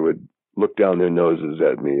 they would look down their noses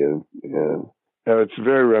at me, and It's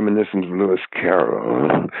very reminiscent of Lewis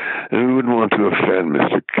Carroll. And we wouldn't want to offend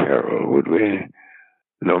Mr. Carroll, would we?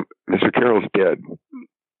 No, Mr. Carroll's dead.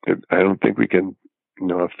 I don't think we can,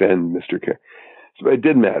 offend Mr. Carroll. So it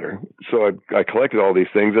did matter. So I collected all these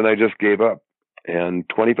things and I just gave up. And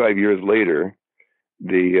 25 years later,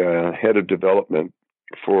 the head of development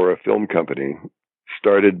for a film company,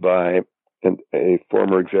 started by a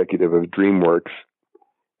former executive of DreamWorks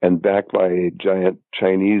and backed by a giant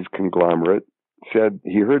Chinese conglomerate, said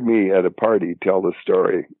he heard me at a party tell the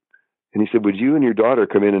story. And he said, would you and your daughter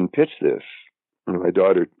come in and pitch this? And my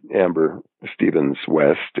daughter, Amber Stevens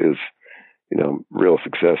West, is, real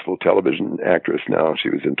successful television actress now. She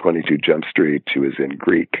was in 22 Jump Street. She was in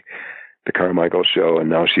Greek, The Carmichael Show. And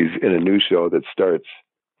now she's in a new show that starts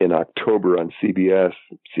in October on CBS,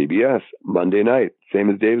 Monday night, same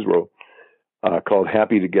as Dave's World, called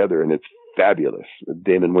Happy Together. And it's fabulous.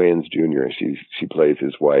 Damon Wayans Jr., she plays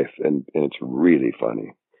his wife, and it's really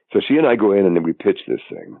funny. So she and I go in and then we pitch this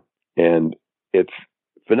thing. And it's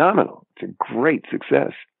phenomenal. It's a great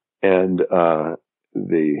success. And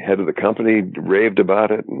the head of the company raved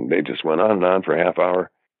about it, and they just went on and on for a half hour.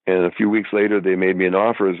 And a few weeks later, they made me an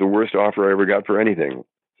offer. It was the worst offer I ever got for anything.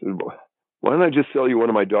 I said, why don't I just sell you one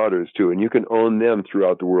of my daughters, too, and you can own them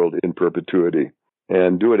throughout the world in perpetuity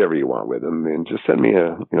and do whatever you want with them, and just send me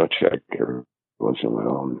a check every once in a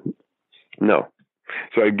while. No.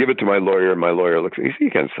 So I give it to my lawyer, and my lawyer looks at me,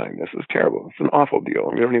 you can't sign this. It's terrible. It's an awful deal.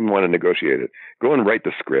 We don't even want to negotiate it. Go and write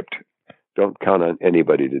the script. Don't count on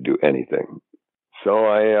anybody to do anything. So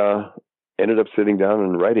I ended up sitting down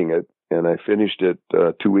and writing it, and I finished it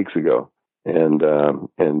 2 weeks ago and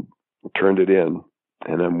turned it in.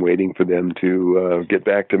 And I'm waiting for them to get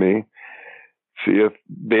back to me, see if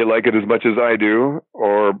they like it as much as I do,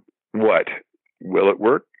 or what. Will it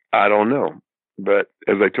work? I don't know. But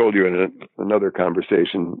as I told you in another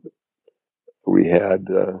conversation we had,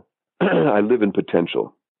 I live in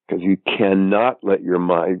potential, because you cannot let your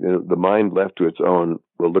mind, the mind left to its own,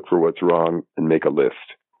 will look for what's wrong and make a list.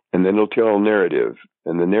 And then it'll tell a narrative,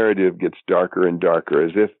 and the narrative gets darker and darker,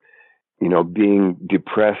 as if, being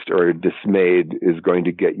depressed or dismayed is going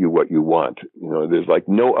to get you what you want. There's like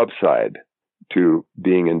no upside to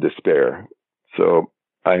being in despair. So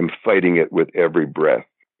I'm fighting it with every breath.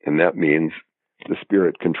 And that means the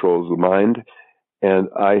spirit controls the mind, and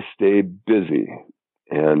I stay busy.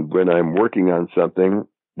 And when I'm working on something,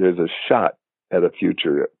 there's a shot at a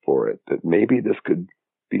future for it, that maybe this could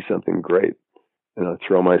be something great. And I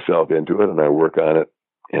throw myself into it and I work on it.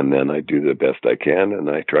 And then I do the best I can, and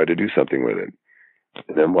I try to do something with it.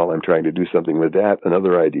 And then while I'm trying to do something with that,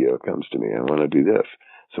 another idea comes to me. I want to do this.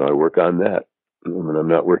 So I work on that. And when I'm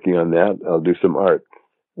not working on that, I'll do some art.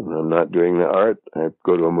 And when I'm not doing the art, I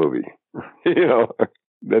go to a movie.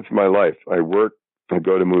 That's my life. I work, I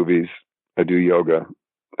go to movies, I do yoga,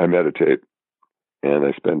 I meditate, and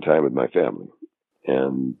I spend time with my family.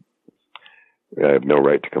 And I have no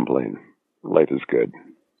right to complain. Life is good.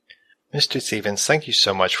 Mr. Stevens, thank you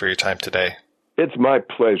so much for your time today. It's my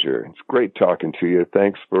pleasure. It's great talking to you.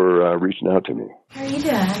 Thanks for reaching out to me. How are you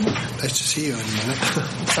doing? Nice to see you in a minute.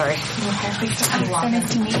 Sorry. So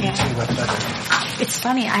nice to meet you. It's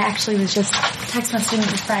funny, I actually was just text messaging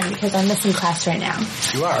with a friend because I'm missing class right now.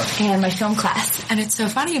 You are? And my film class. And it's so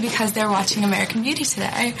funny because they're watching American Beauty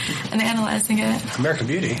today and they're analyzing it. American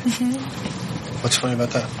Beauty? Mm-hmm. What's funny about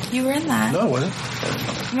that? You were in that. No, I wasn't.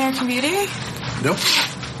 American Beauty? Nope.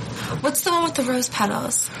 What's the one with the rose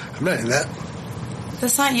petals? I'm not in that.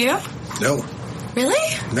 That's not you? No. Really?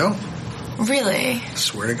 No. Really? I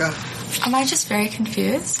swear to God. Am I just very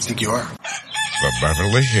confused? I think you are. The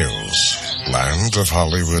Beverly Hills, land of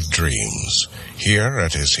Hollywood dreams. Here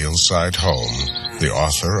at his hillside home, the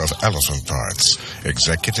author of Elephant Parts,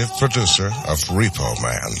 executive producer of Repo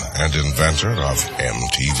Man, and inventor of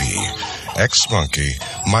MTV. Ex-monkey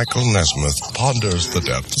Michael Nesmith ponders the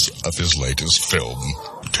depths of his latest film,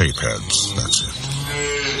 Tapeheads. That's it.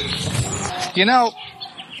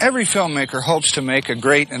 Every filmmaker hopes to make a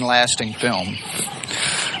great and lasting film.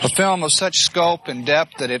 A film of such scope and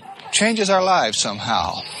depth that it changes our lives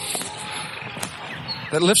somehow.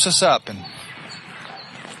 That lifts us up and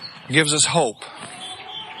gives us hope.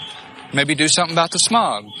 Maybe do something about the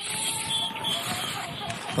smog.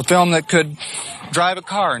 A film that could drive a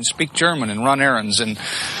car and speak German and run errands and,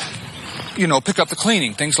 pick up the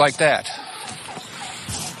cleaning, things like that.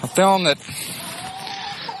 A film that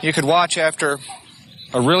you could watch after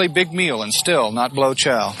a really big meal and still not blow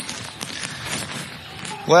chow.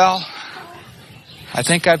 Well, I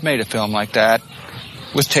think I've made a film like that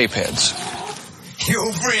with Tapeheads.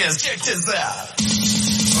 Yo, friends, check this out.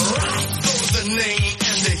 Rock goes the name,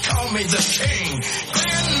 and they call me the king.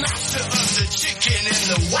 Grandmaster of the chicken. chicken and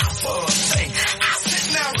the waffle thing. I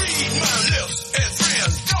sit now, read my lips, and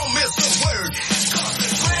friends, don't miss a word. Cause the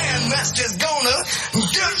Grandmaster's gonna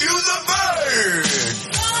give you the bird.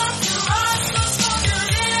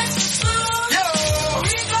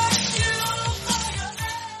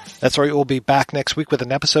 That's right. We'll be back next week with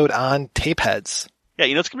an episode on tape heads. Yeah,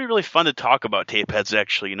 it's going to be really fun to talk about tape heads,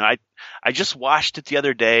 actually. I just watched it the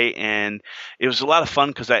other day, and it was a lot of fun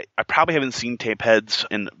because I probably haven't seen tape heads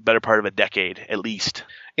in the better part of a decade, at least.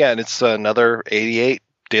 Yeah, and it's another 88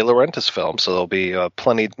 De Laurentiis film, so there'll be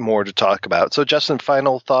plenty more to talk about. So, Justin,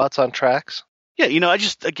 final thoughts on Traxx? Yeah,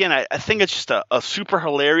 I think it's just a super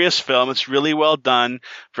hilarious film. It's really well done,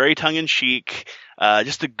 very tongue-in-cheek,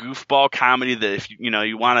 just a goofball comedy that if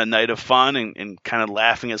you want a night of fun and kind of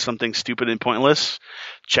laughing at something stupid and pointless,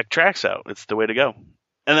 check Traxx out. It's the way to go.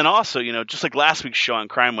 And then also, just like last week's show on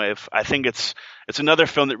Crime Wave, I think it's another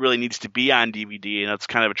film that really needs to be on DVD, and it's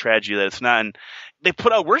kind of a tragedy that it's not. And they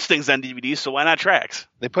put out worse things on DVD, so why not Traxx?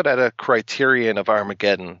 They put out a Criterion of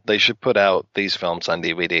Armageddon. They should put out these films on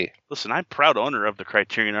DVD. Listen, I'm proud owner of the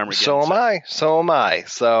Criterion Armageddon. So am I.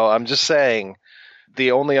 So I'm just saying,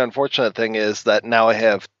 the only unfortunate thing is that now I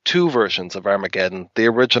have two versions of Armageddon, the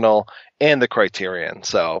original and the Criterion.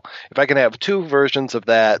 So if I can have two versions of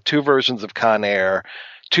that, two versions of Con Air,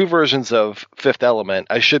 two versions of Fifth Element,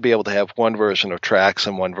 I should be able to have one version of Traxx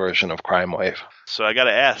and one version of Crime Wave. So I got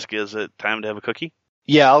to ask, is it time to have a cookie?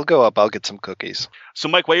 Yeah, I'll go up. I'll get some cookies. So,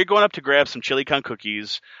 Mike, while you're going up to grab some chili con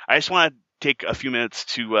cookies, I just want to take a few minutes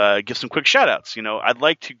to give some quick shout-outs. I'd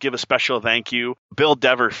like to give a special thank you. Bill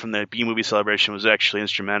Dever from the B-Movie Celebration was actually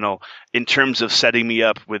instrumental in terms of setting me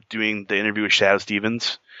up with doing the interview with Shadoe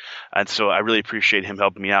Stevens. And so I really appreciate him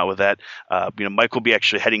helping me out with that. Mike will be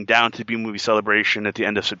actually heading down to the B-Movie Celebration at the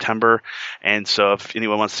end of September. And so if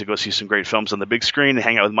anyone wants to go see some great films on the big screen and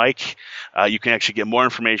hang out with Mike, you can actually get more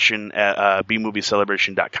information at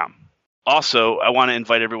bmoviecelebration.com. Also, I want to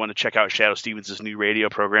invite everyone to check out Shadoe Stevens' new radio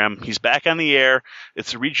program. He's back on the air.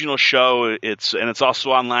 It's a regional show. It's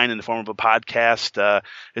also online in the form of a podcast.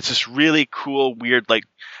 It's this really cool, weird,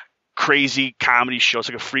 crazy comedy show. It's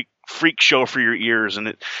like a freak show for your ears,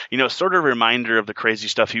 and it's sort of a reminder of the crazy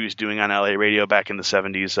stuff he was doing on LA radio back in the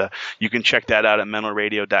 70s. You can check that out at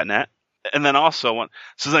mentalradio.net. And then also,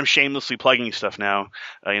 since I'm shamelessly plugging stuff now,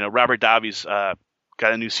 Robert Davi's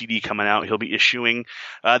got a new CD coming out. He'll be issuing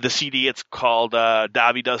the CD. It's called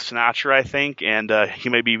Davi Does Sinatra, I think, and he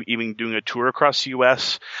may be even doing a tour across the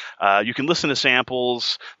U.S. You can listen to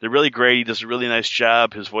samples. They're really great. He does a really nice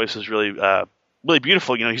job. His voice is really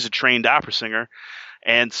beautiful. He's a trained opera singer.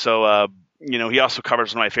 And so, he also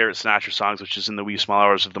covers one of my favorite Sinatra songs, which is In the Wee Small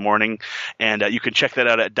Hours of the Morning. And you can check that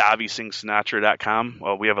out at DaviSingsSinatra.com.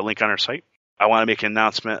 Well, we have a link on our site. I want to make an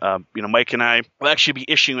announcement. Mike and I will actually be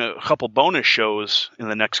issuing a couple bonus shows in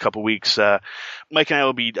the next couple weeks. Mike and I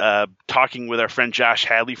will be talking with our friend Josh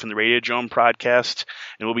Hadley from the Radiodrome podcast,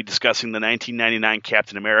 and we'll be discussing the 1999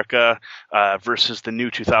 Captain America versus the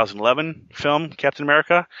new 2011 film Captain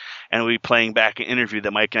America, and we'll be playing back an interview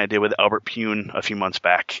that Mike and I did with Albert Pune a few months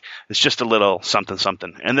back. It's just a little something,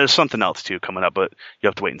 and there's something else too coming up, but you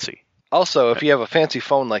have to wait and see. Also, if you have a fancy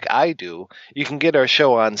phone like I do, you can get our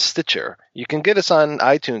show on Stitcher. You can get us on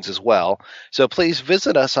iTunes as well. So please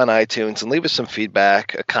visit us on iTunes and leave us some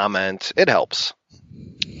feedback, a comment. It helps.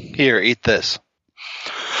 Here, eat this.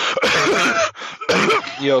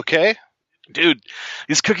 You okay? Dude,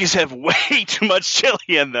 these cookies have way too much chili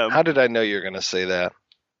in them. How did I know you were going to say that?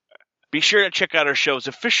 Be sure to check out our show's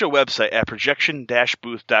official website at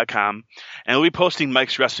projection-booth.com, and we'll be posting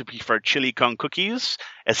Mike's recipe for chili con cookies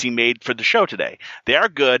as he made for the show today. They are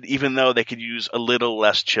good, even though they could use a little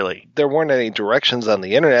less chili. There weren't any directions on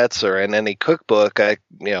the internet or in any cookbook,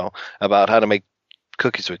 about how to make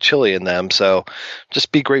cookies with chili in them, so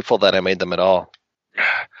just be grateful that I made them at all.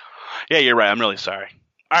 Yeah, you're right. I'm really sorry.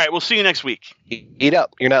 All right, we'll see you next week. Eat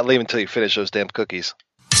up. You're not leaving until you finish those damn cookies.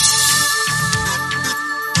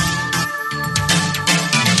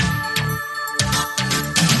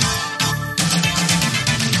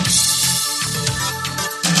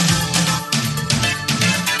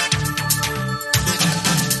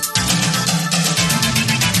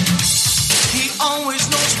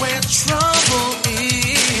 Trouble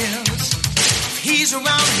is, if he's around,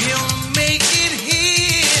 he'll make it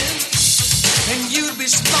his, and you'd be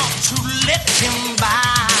smart to let him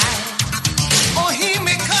by, or he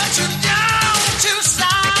may cut you down to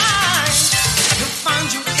size. He'll find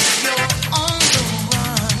you if you're on the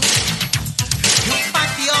run. He'll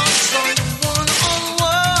fight the odds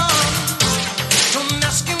one-on-one. Don't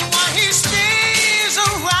ask him why he stays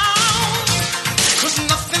around, 'cause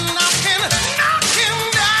nothing now can knock him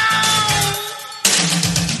down.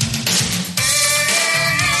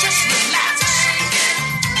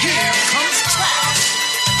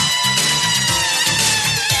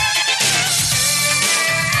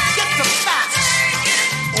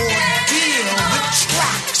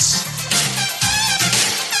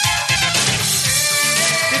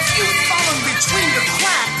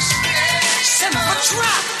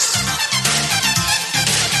 Traxx.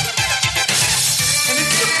 And if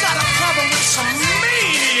you've got a problem with some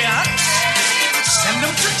maniacs, send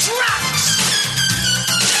them to Traxx.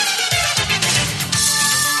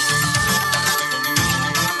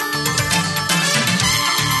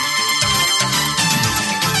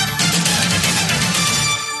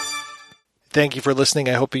 Thank you for listening.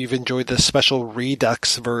 I hope you've enjoyed this special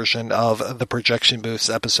Redux version of the Projection Booth's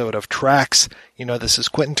episode of Traxx. You know, this is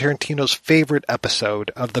Quentin Tarantino's favorite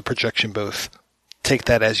episode of the Projection Booth. Take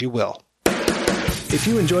that as you will. If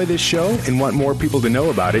you enjoy this show and want more people to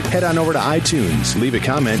know about it, head on over to iTunes, leave a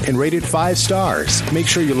comment, and rate it 5 stars. Make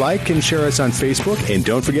sure you like and share us on Facebook, and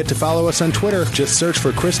don't forget to follow us on Twitter. Just search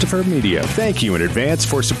for Christopher Media. Thank you in advance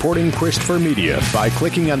for supporting Christopher Media by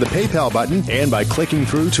clicking on the PayPal button and by clicking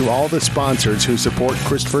through to all the sponsors who support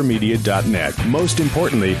ChristopherMedia.net. Most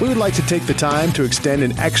importantly, we would like to take the time to extend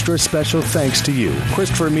an extra special thanks to you.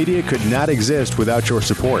 Christopher Media could not exist without your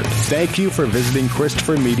support. Thank you for visiting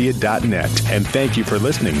ChristopherMedia.net, and thank you for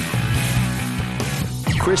listening.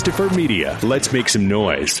 Christopher Media. Let's make some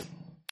noise.